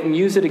little bit and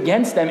use it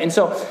against them. And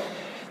so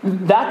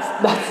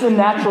that's the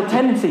natural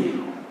tendency.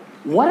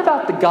 What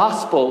about the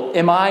gospel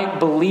am I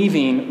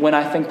believing when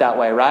I think that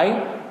way,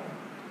 right?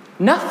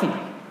 Nothing.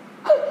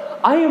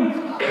 I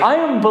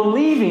am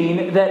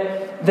believing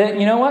that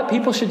you know what?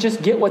 People should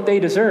just get what they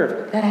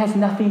deserve. That has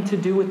nothing to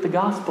do with the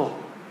gospel.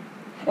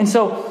 And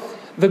so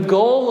The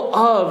goal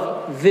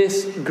of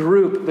this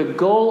group, the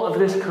goal of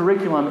this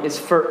curriculum is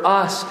for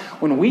us,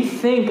 when we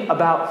think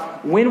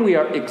about when we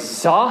are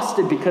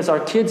exhausted because our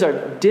kids are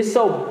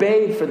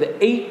disobeyed for the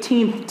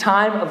 18th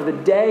time of the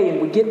day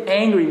and we get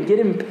angry and get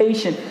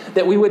impatient,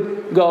 that we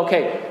would go,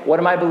 okay,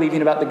 what am I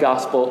believing about the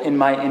gospel in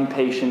my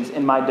impatience,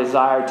 in my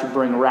desire to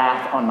bring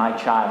wrath on my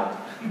child?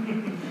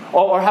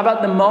 Or how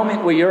about the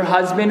moment where your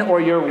husband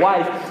or your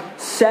wife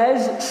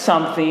says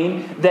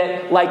something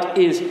that like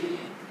is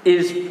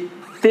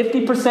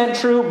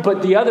 50% true,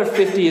 but the other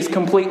 50 is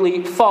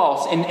completely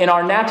false. And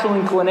our natural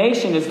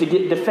inclination is to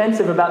get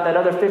defensive about that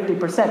other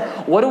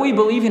 50%. What are we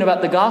believing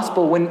about the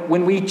gospel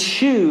when we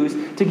choose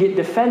to get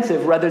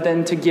defensive rather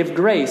than to give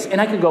grace?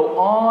 And I could go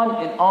on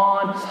and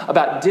on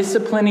about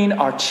disciplining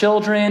our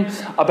children,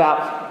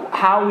 about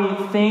how we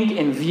think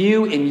and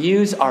view and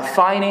use our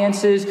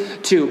finances,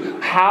 to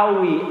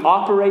how we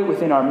operate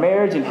within our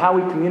marriage and how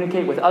we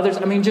communicate with others.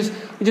 I mean,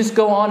 we just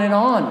go on and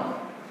on.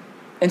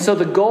 And so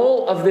the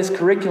goal of this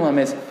curriculum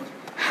is,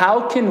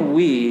 how can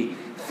we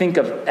think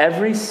of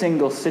every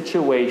single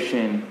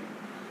situation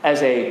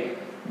as a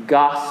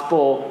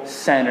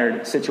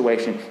gospel-centered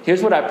situation?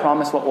 Here's what I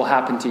promise what will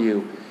happen to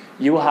you.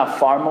 You will have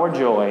far more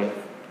joy.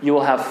 You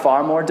will have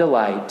far more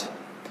delight.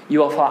 You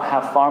will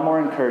have far more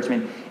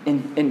encouragement.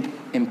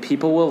 And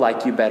people will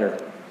like you better.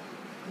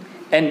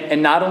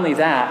 And not only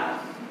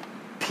that,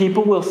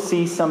 people will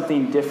see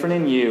something different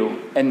in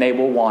you and they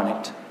will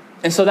want it.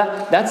 And so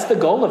that's the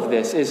goal of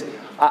this is,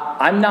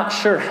 I'm not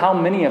sure how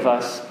many of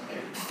us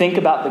think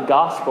about the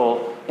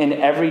gospel in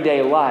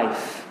everyday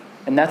life.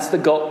 And that's the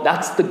goal.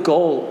 That's the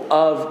goal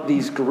of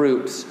these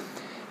groups,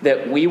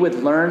 that we would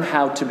learn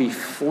how to be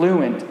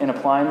fluent in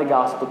applying the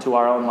gospel to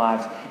our own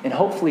lives. And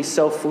hopefully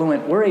so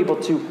fluent, we're able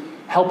to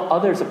help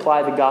others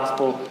apply the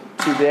gospel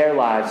to their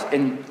lives.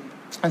 And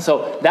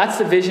so that's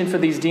the vision for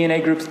these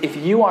DNA groups. If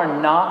you are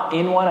not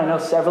in one, I know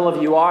several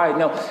of you are. I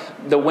know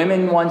the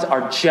women ones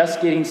are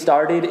just getting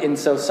started. And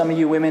so some of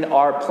you women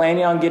are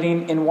planning on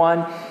getting in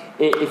one.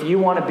 If you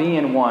want to be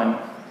in one,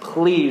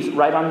 please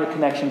write on your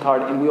connection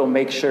card and we will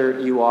make sure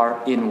you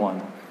are in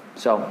one.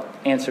 So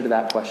answer to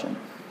that question.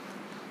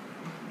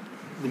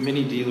 The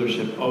mini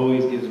dealership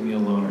always gives me a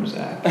loner,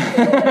 Zach.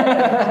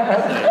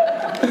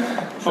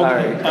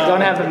 Sorry, Okay,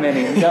 don't have a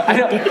mini. No,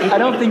 I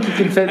don't think you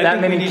can fit that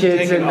many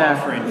kids in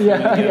that.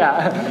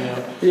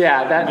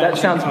 Yeah. That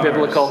sounds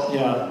biblical.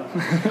 Yeah.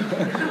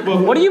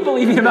 Well, what are you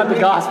believing about the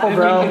gospel,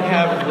 bro? You can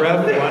have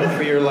Rev 1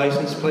 for your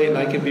license plate, and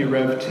I can be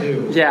Rev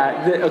 2.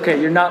 Yeah. Okay,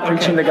 you're not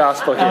preaching the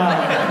gospel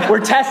here. We're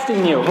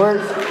testing you.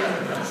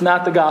 It's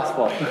not the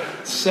gospel.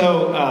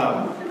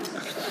 So.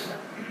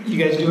 You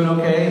guys doing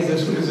okay? Is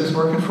this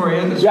working for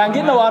you? Yeah, I'm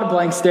getting a lot of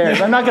blank stares.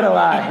 I'm not gonna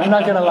lie.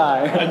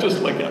 I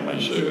just look at my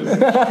shoes.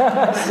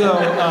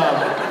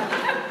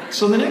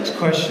 So the next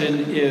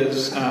question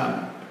is,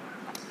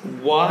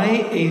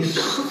 why a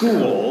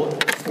school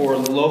for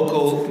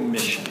local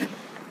mission?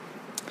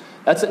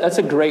 That's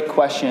a great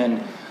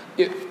question.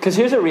 Because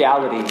here's a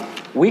reality: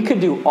 we could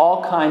do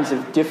all kinds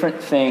of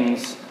different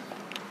things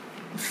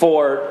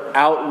for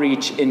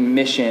outreach and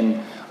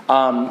mission.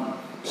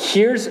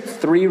 Here's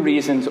 3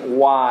 reasons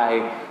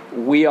why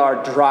we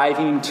are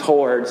driving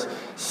towards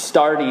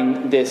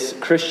starting this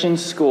Christian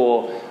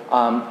school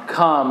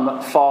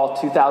come fall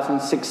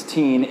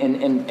 2016.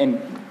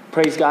 And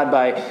praise God,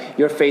 by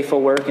your faithful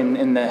work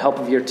and the help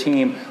of your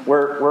team,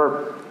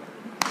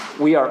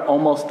 we are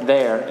almost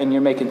there, and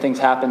you're making things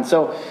happen.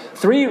 So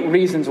 3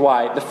 reasons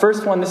why. The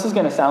first one, this is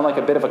going to sound like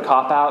a bit of a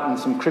cop-out and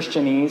some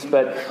Christianese,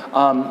 but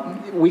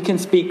we can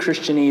speak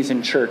Christianese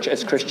in church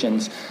as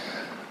Christians.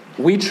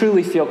 We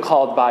truly feel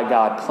called by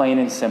God, plain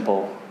and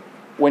simple.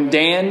 When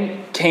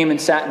Dan came and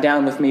sat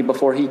down with me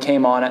before he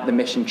came on at the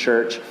Mission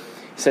Church, he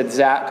said,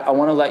 Zach, I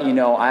want to let you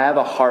know I have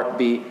a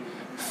heartbeat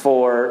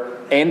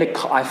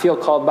I feel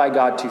called by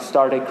God to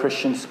start a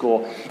Christian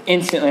school.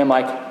 Instantly, I'm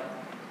like,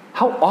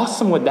 how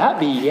awesome would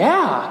that be?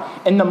 Yeah.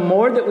 And the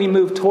more that we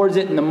move towards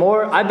it, and the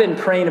more I've been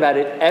praying about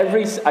it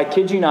I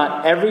kid you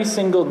not, every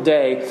single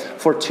day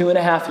for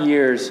 2.5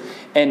 years,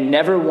 and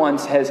never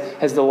once has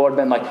the Lord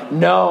been like,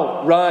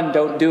 no, run,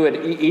 don't do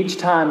it. Each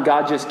time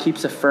God just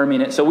keeps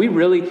affirming it. So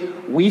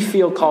we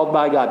feel called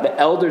by God. The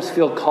elders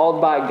feel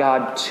called by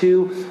God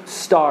to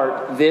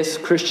start this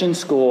Christian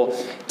school.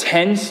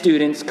 10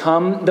 students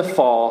come the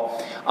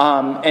fall.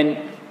 And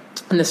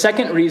the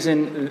second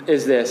reason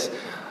is this.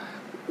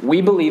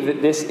 We believe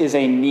that this is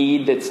a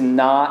need that's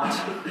not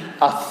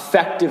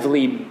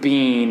effectively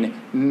being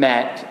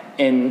met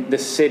in the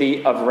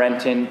city of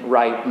Renton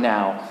right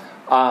now.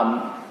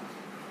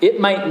 It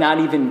might not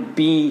even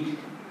be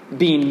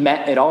being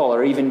met at all,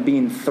 or even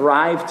being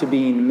thrived to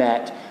being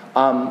met.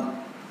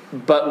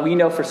 But we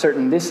know for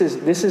certain this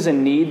is a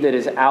need that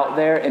is out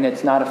there, and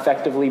it's not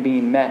effectively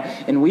being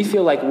met. And we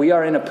feel like we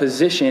are in a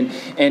position.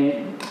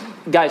 And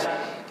guys,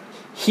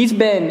 he's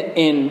been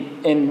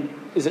in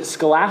is it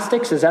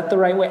scholastics? Is that the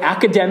right way?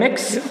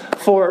 Academics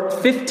for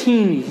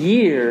 15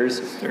 years.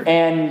 30.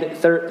 And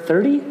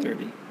 30?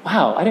 30.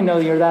 Wow, I didn't know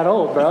you were that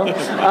old, bro.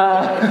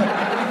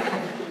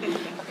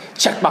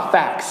 Check my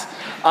facts.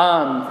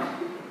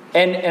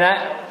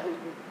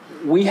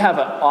 We have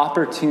an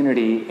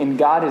opportunity, and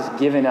God has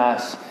given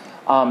us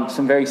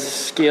some very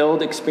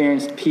skilled,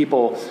 experienced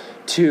people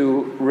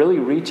to really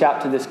reach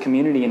out to this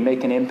community and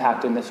make an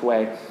impact in this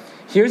way.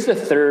 Here's the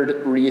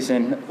third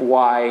reason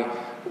why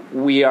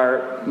we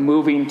are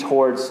moving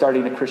towards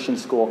starting a Christian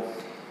school.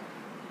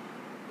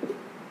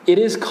 It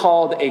is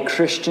called a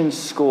Christian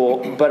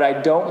school, but I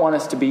don't want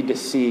us to be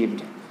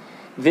deceived.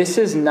 This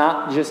is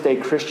not just a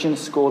Christian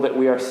school that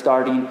we are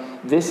starting.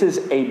 This is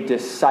a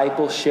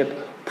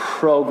discipleship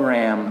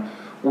program.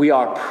 We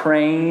are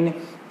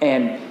praying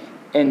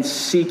and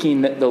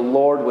seeking that the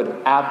Lord would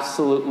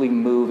absolutely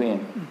move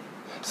in.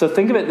 So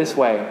think of it this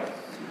way.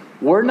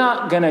 We're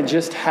not going to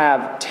just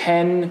have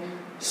 10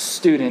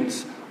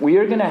 students. We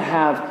are going to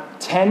have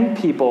 10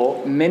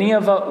 people, many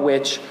of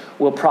which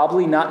will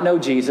probably not know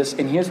Jesus.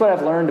 And here's what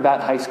I've learned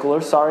about high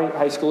schoolers. Sorry,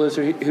 high schoolers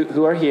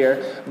who are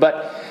here.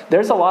 But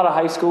there's a lot of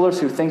high schoolers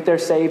who think they're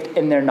saved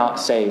and they're not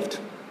saved.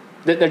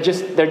 They're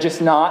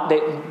just not.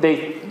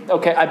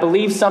 Okay, I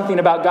believe something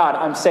about God.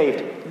 I'm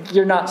saved.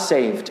 You're not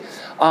saved.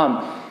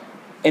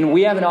 And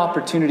we have an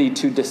opportunity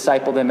to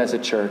disciple them as a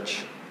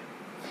church.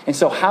 And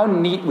so how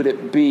neat would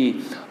it be,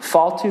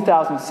 fall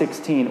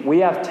 2016, we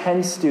have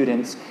 10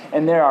 students,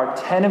 and there are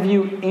 10 of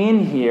you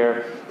in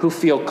here who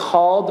feel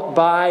called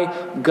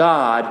by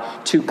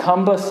God to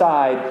come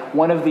beside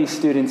one of these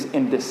students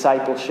in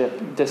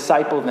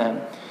disciple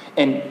them,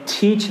 and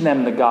teach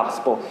them the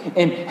gospel,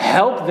 and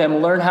help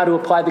them learn how to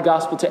apply the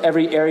gospel to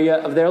every area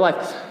of their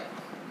life.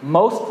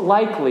 Most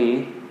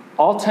likely,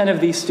 all 10 of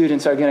these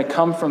students are going to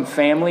come from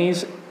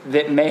families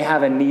that may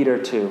have a need or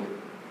two.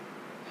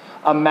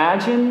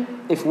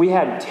 Imagine if we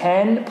had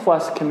 10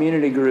 plus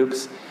community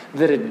groups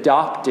that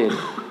adopted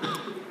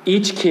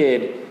each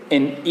kid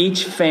in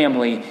each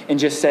family and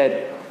just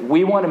said,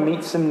 we want to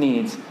meet some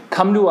needs.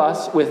 Come to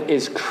us with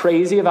as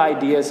crazy of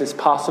ideas as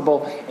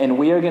possible, and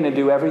we are going to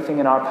do everything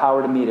in our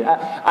power to meet it.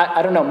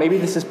 I don't know. Maybe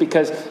this is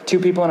because 2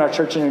 people in our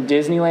church are in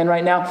Disneyland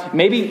right now.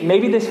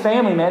 Maybe this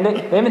family, man, they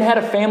haven't had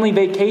a family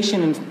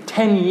vacation in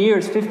 10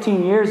 years,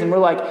 15 years, and we're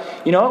like,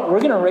 you know what?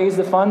 We're going to raise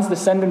the funds to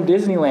send them to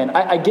Disneyland.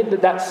 I get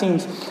that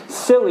seems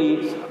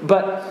silly,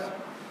 but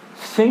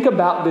think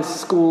about this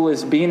school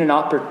as being an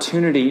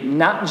opportunity,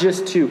 not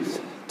just to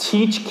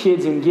teach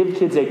kids and give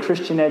kids a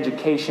Christian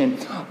education,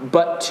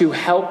 but to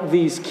help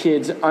these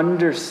kids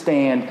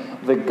understand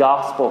the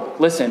gospel.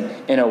 Listen,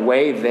 in a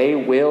way they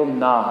will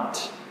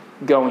not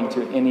going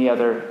to any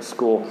other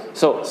school.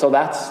 So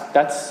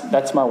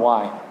that's my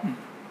why.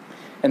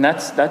 And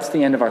that's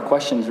the end of our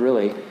questions,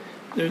 really.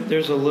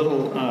 There's a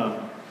little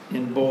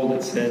in bold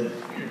that said,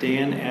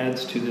 Dan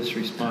adds to this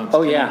response.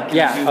 Oh, yeah.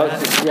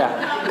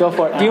 Yeah. Go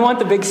for it. Do you want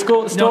the big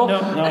stool? No,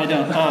 I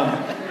don't.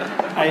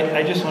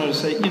 I just wanted to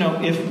say,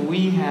 if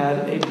we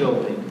had a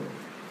building,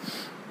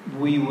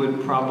 we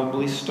would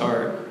probably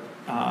start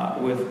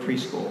with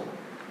preschool.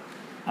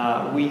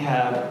 We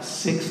have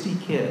 60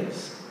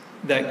 kids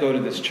that go to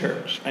this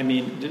church. I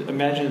mean,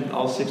 imagine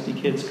all 60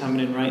 kids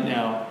coming in right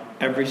now.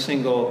 Every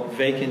single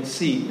vacant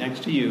seat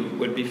next to you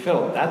would be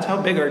filled. That's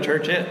how big our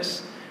church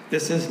is.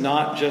 This is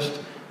not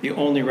just the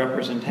only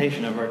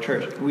representation of our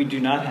church. We do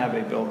not have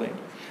a building.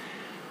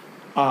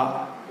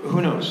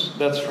 Who knows?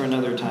 That's for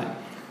another time.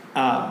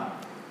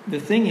 The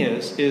thing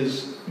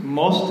is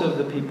most of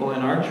the people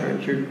in our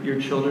church, your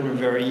children are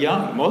very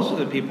young. Most of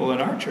the people in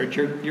our church,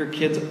 your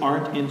kids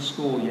aren't in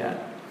school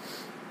yet.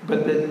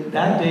 But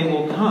that day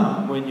will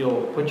come when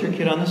you'll put your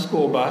kid on the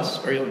school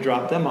bus or you'll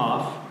drop them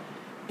off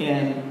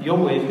and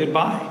you'll wave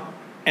goodbye.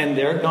 And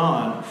they're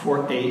gone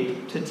for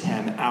 8 to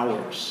 10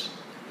 hours.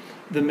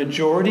 The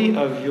majority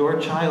of your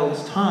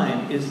child's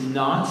time is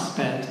not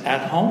spent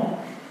at home.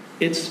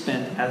 It's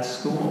spent at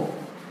school.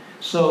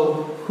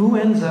 So who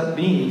ends up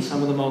being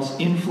some of the most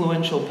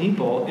influential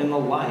people in the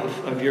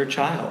life of your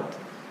child?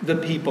 The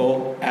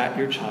people at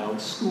your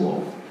child's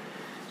school.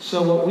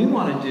 So what we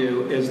want to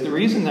do is, the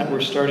reason that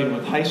we're starting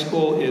with high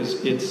school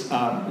is it's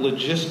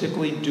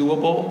logistically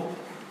doable.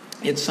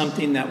 It's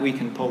something that we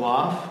can pull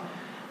off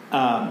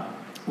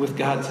with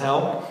God's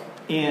help.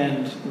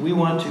 And we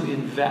want to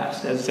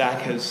invest, as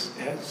Zach has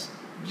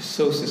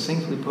so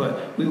succinctly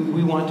put,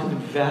 we want to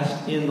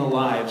invest in the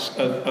lives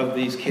of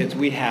these kids.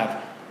 We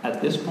have,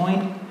 at this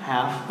point,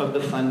 half of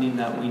the funding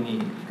that we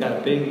need. We've got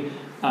a big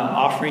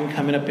offering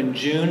coming up in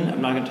June.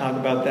 I'm not going to talk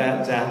about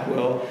that. Zach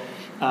will.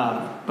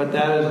 But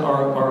that is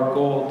our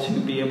goal, to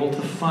be able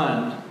to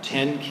fund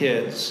 10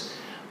 kids.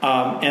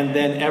 And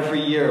then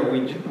every year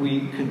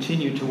we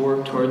continue to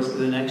work towards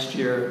the next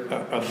year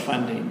of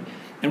funding.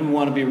 And we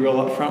want to be real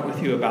upfront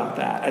with you about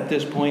that. At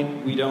this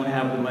point, we don't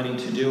have the money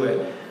to do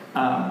it.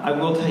 I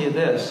will tell you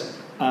this.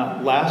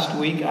 Last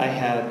week I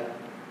had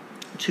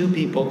 2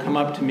 people come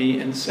up to me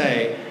and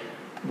say,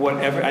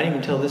 whatever, I didn't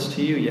even tell this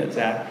to you yet,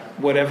 Zach,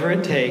 whatever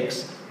it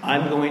takes,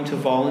 I'm going to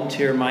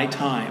volunteer my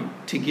time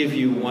to give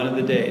you one of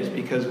the days,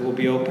 because we'll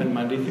be open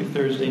Monday through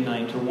Thursday,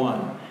 9 to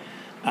 1.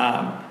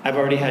 I've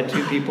already had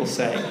 2 people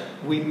say,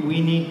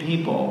 we need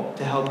people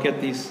to help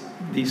get these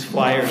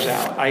flyers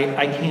out.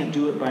 I can't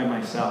do it by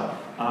myself.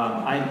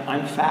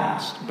 I'm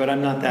fast, but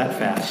I'm not that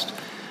fast.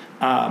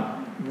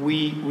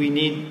 We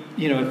need,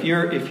 if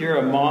you're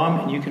a mom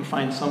and you can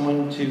find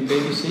someone to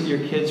babysit your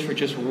kids for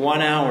just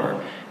 1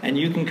 hour, and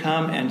you can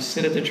come and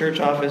sit at the church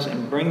office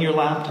and bring your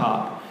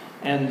laptop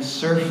and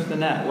surf the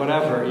net,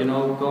 whatever,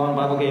 go on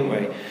Bible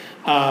Gateway,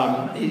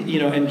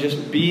 and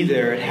just be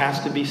there. It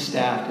has to be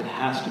staffed. It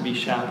has to be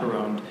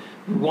chaperoned.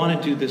 We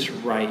want to do this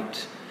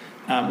right.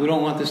 We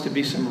don't want this to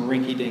be some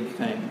rinky-dink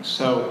thing.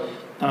 So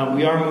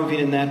we are moving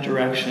in that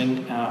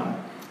direction.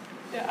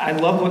 I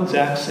love what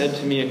Zach said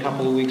to me a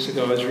couple of weeks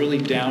ago. I was really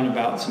down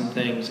about some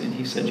things, and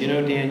he said,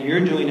 Dan,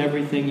 you're doing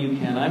everything you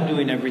can. I'm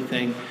doing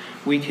everything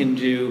we can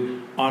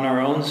do on our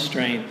own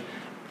strength.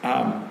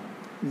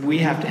 We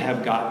have to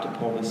have God to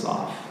pull this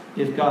off.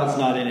 If God's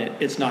not in it,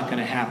 it's not going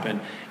to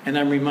happen. And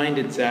I'm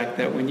reminded, Zach,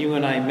 that when you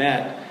and I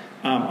met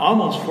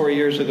almost 4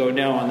 years ago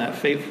now on that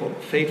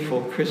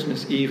fateful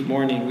Christmas Eve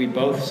morning, we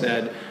both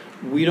said,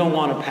 we don't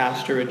want to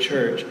pastor a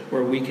church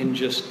where we can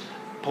just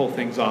pull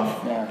things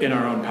off in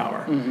our own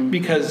power. Mm-hmm.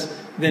 Because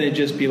then it'd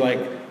just be like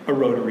a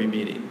Rotary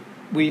meeting.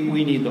 We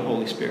need the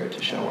Holy Spirit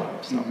to show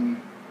up. So. Mm-hmm.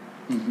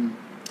 Mm-hmm.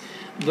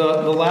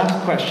 The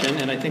last question,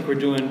 and I think we're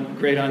doing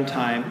great on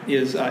time,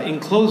 is in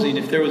closing,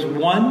 if there was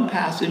one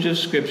passage of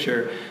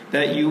Scripture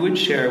that you would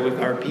share with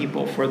our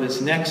people for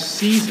this next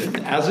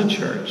season as a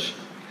church,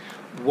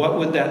 what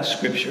would that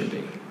Scripture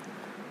be?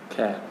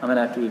 Okay, I'm going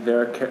to have to be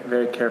very,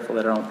 very careful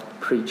that I don't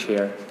preach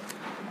here.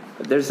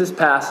 But there's this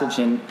passage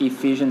in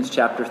Ephesians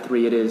chapter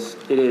 3. It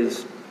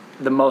is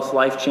the most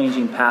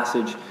life-changing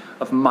passage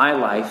of my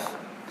life.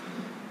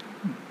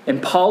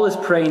 And Paul is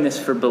praying this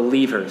for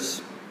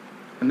believers.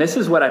 And this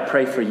is what I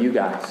pray for you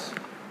guys.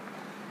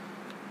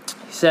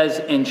 He says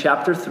in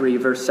chapter 3,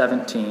 verse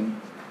 17,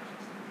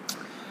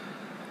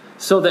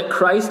 so that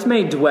Christ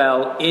may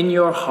dwell in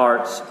your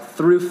hearts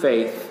through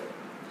faith,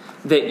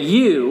 that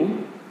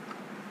you,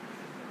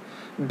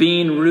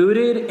 being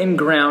rooted and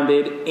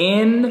grounded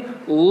in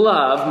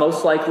love,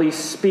 most likely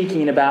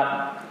speaking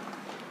about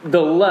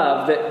the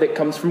love that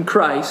comes from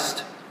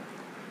Christ,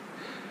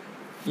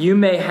 you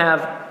may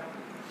have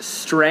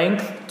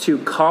strength to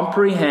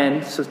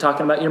comprehend, so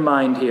talking about your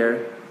mind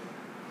here,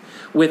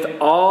 with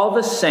all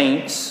the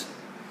saints,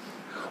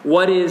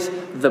 what is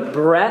the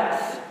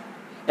breadth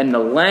and the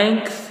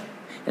length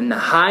and the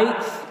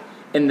height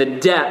and the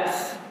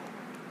depth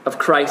of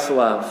Christ's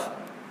love.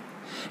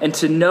 And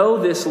to know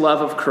this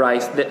love of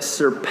Christ that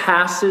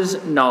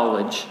surpasses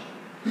knowledge,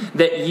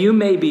 that you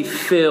may be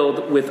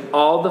filled with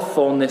all the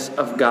fullness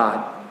of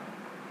God.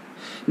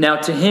 Now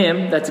to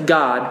him, that's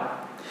God,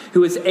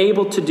 who is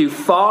able to do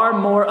far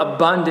more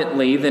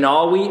abundantly than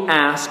all we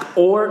ask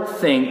or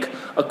think,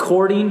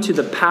 according to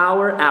the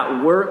power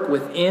at work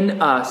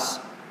within us,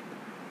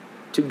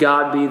 to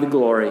God be the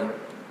glory.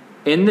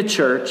 In the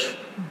church,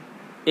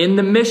 in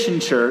the mission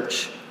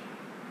church,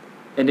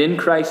 and in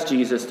Christ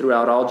Jesus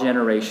throughout all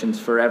generations,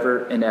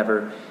 forever and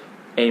ever.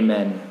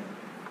 Amen.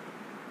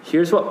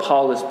 Here's what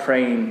Paul is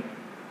praying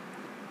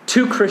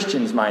to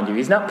Christians, mind you.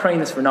 He's not praying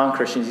this for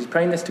non-Christians. He's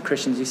praying this to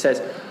Christians. He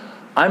says,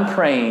 I'm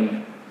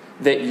praying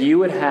that you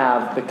would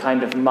have the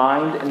kind of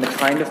mind and the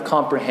kind of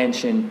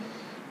comprehension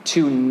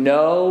to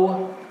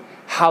know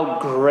how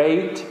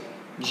great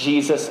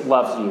Jesus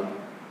loves you.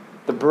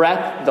 The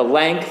breadth, the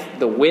length,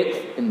 the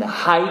width, and the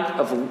height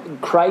of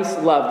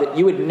Christ's love, that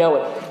you would know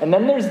it. And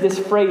then there's this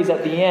phrase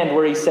at the end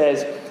where he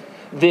says,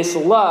 this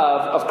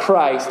love of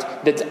Christ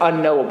that's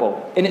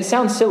unknowable. And it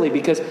sounds silly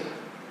because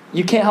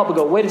you can't help but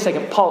go, wait a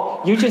second,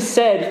 Paul, you just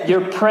said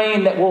you're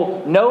praying that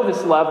we'll know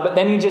this love, but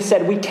then you just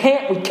said we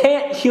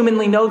can't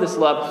humanly know this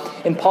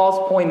love. And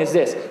Paul's point is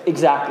this,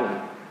 exactly.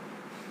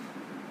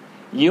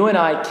 You and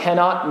I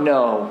cannot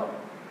know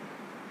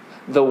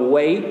the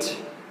weight,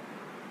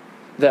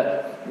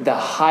 the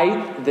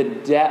height, the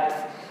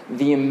depth,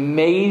 the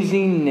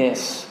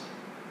amazingness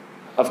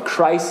of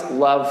Christ's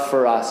love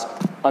for us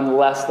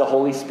unless the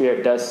Holy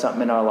Spirit does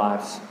something in our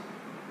lives.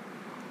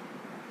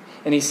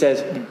 And he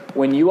says,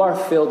 when you are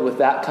filled with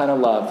that kind of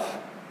love,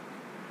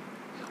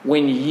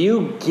 when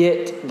you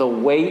get the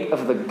weight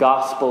of the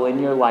gospel in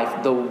your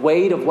life, the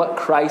weight of what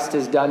Christ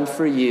has done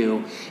for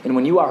you, and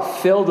when you are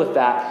filled with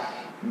that,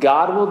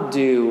 God will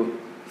do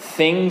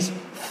things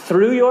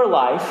through your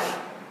life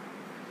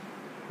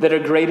that are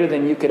greater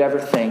than you could ever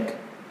think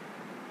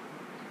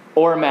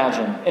or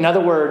imagine. In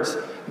other words,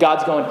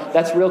 God's going,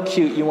 that's real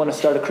cute. You want to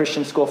start a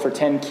Christian school for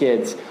 10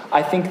 kids.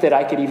 I think that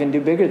I could even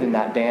do bigger than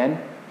that,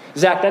 Dan.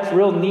 Zach, that's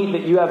real neat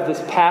that you have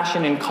this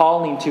passion and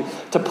calling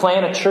to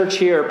plant a church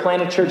here or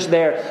plant a church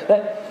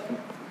there.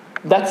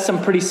 That's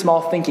some pretty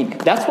small thinking.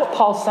 That's what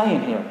Paul's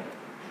saying here.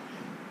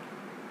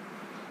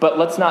 But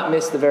let's not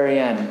miss the very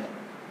end.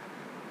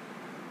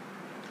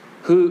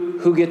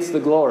 Who gets the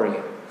glory?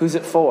 Who's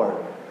it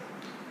for?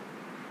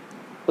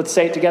 Let's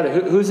say it together.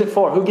 Who's it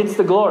for? Who gets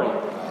the glory?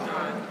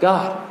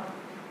 God.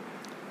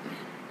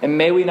 And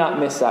may we not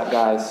miss that,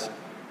 guys.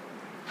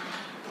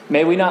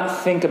 May we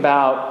not think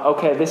about,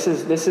 okay, this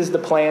is the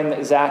plan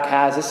that Zach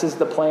has. This is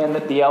the plan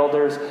that the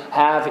elders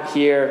have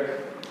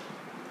here.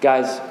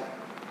 Guys,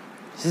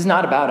 this is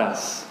not about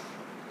us.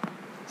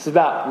 This is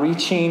about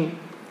reaching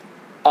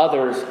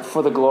others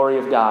for the glory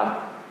of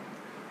God.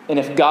 And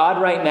if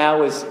God right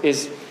now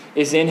is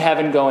in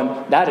heaven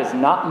going, that is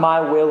not my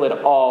will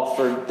at all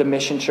for the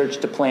Mission Church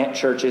to plant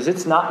churches.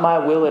 It's not my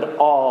will at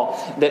all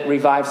that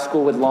Revive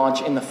School would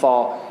launch in the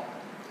fall.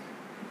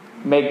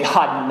 May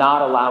God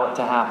not allow it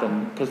to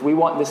happen, because we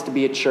want this to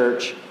be a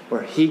church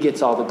where he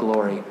gets all the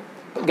glory.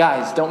 But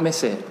guys, don't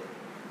miss it.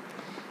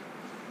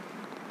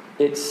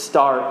 It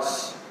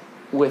starts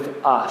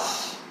with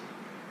us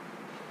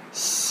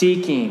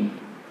seeking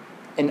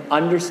and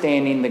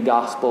understanding the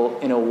gospel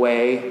in a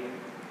way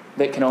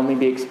that can only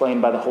be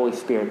explained by the Holy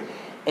Spirit.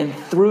 And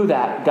through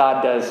that,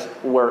 God does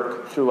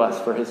work through us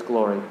for his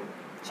glory.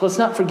 So let's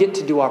not forget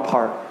to do our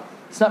part.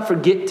 Let's not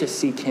forget to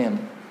seek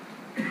him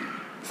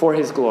for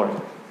his glory.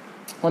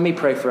 Let me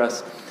pray for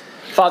us.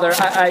 Father,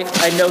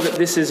 I know that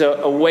this is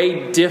a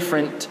way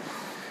different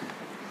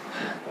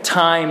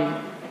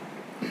time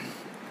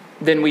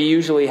than we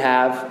usually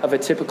have of a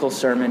typical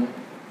sermon.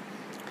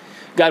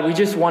 God, we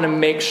just want to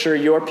make sure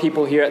your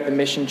people here at the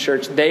Mission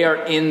Church, they are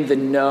in the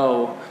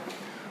know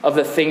of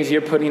the things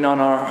you're putting on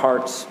our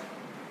hearts.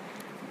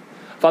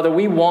 Father,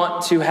 we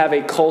want to have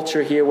a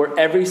culture here where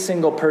every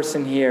single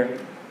person here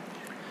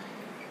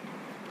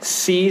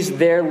sees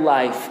their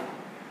life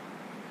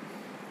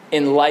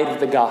in light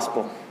of the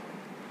gospel.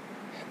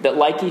 That,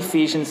 like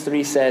Ephesians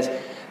 3 says,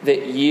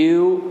 that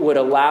you would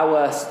allow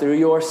us through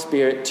your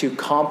Spirit to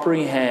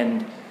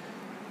comprehend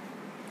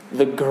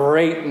the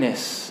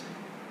greatness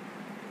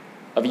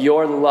of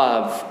your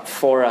love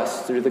for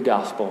us through the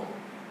gospel.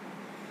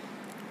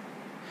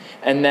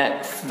 And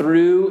that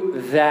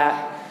through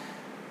that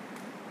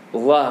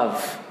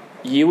love,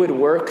 you would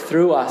work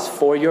through us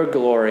for your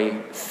glory,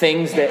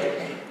 things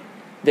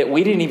that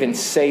we didn't even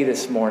say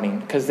this morning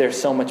because they're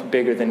so much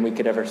bigger than we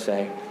could ever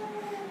say.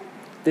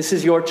 This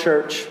is your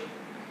church,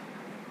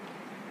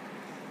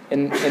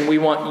 and we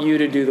want you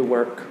to do the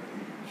work.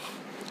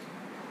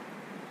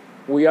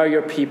 We are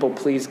your people.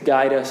 Please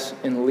guide us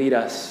and lead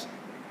us.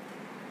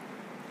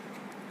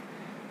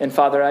 And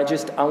Father,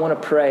 I want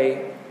to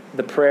pray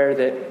the prayer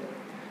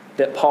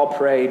that Paul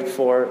prayed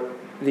for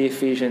the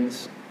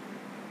Ephesians.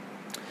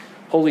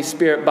 Holy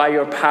Spirit, by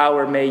your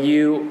power, may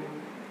you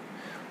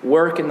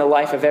work in the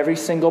life of every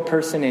single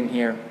person in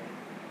here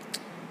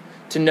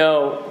to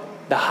know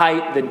the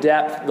height, the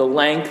depth, the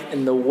length,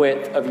 and the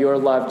width of your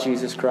love,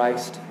 Jesus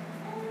Christ.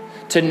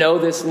 To know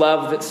this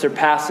love that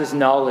surpasses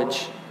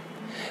knowledge.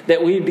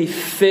 That we'd be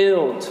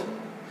filled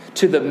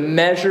to the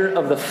measure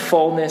of the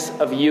fullness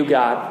of you,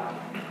 God.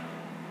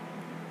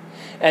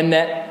 And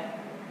that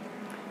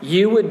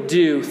you would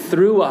do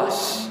through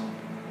us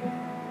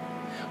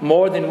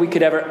more than we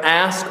could ever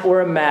ask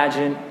or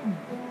imagine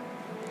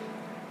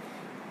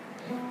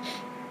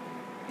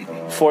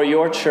for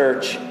your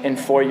church and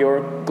for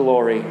your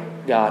glory,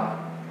 God.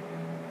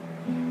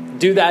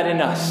 Do that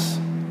in us.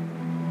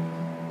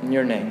 In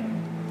your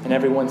name. And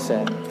everyone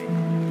said,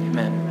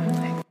 amen.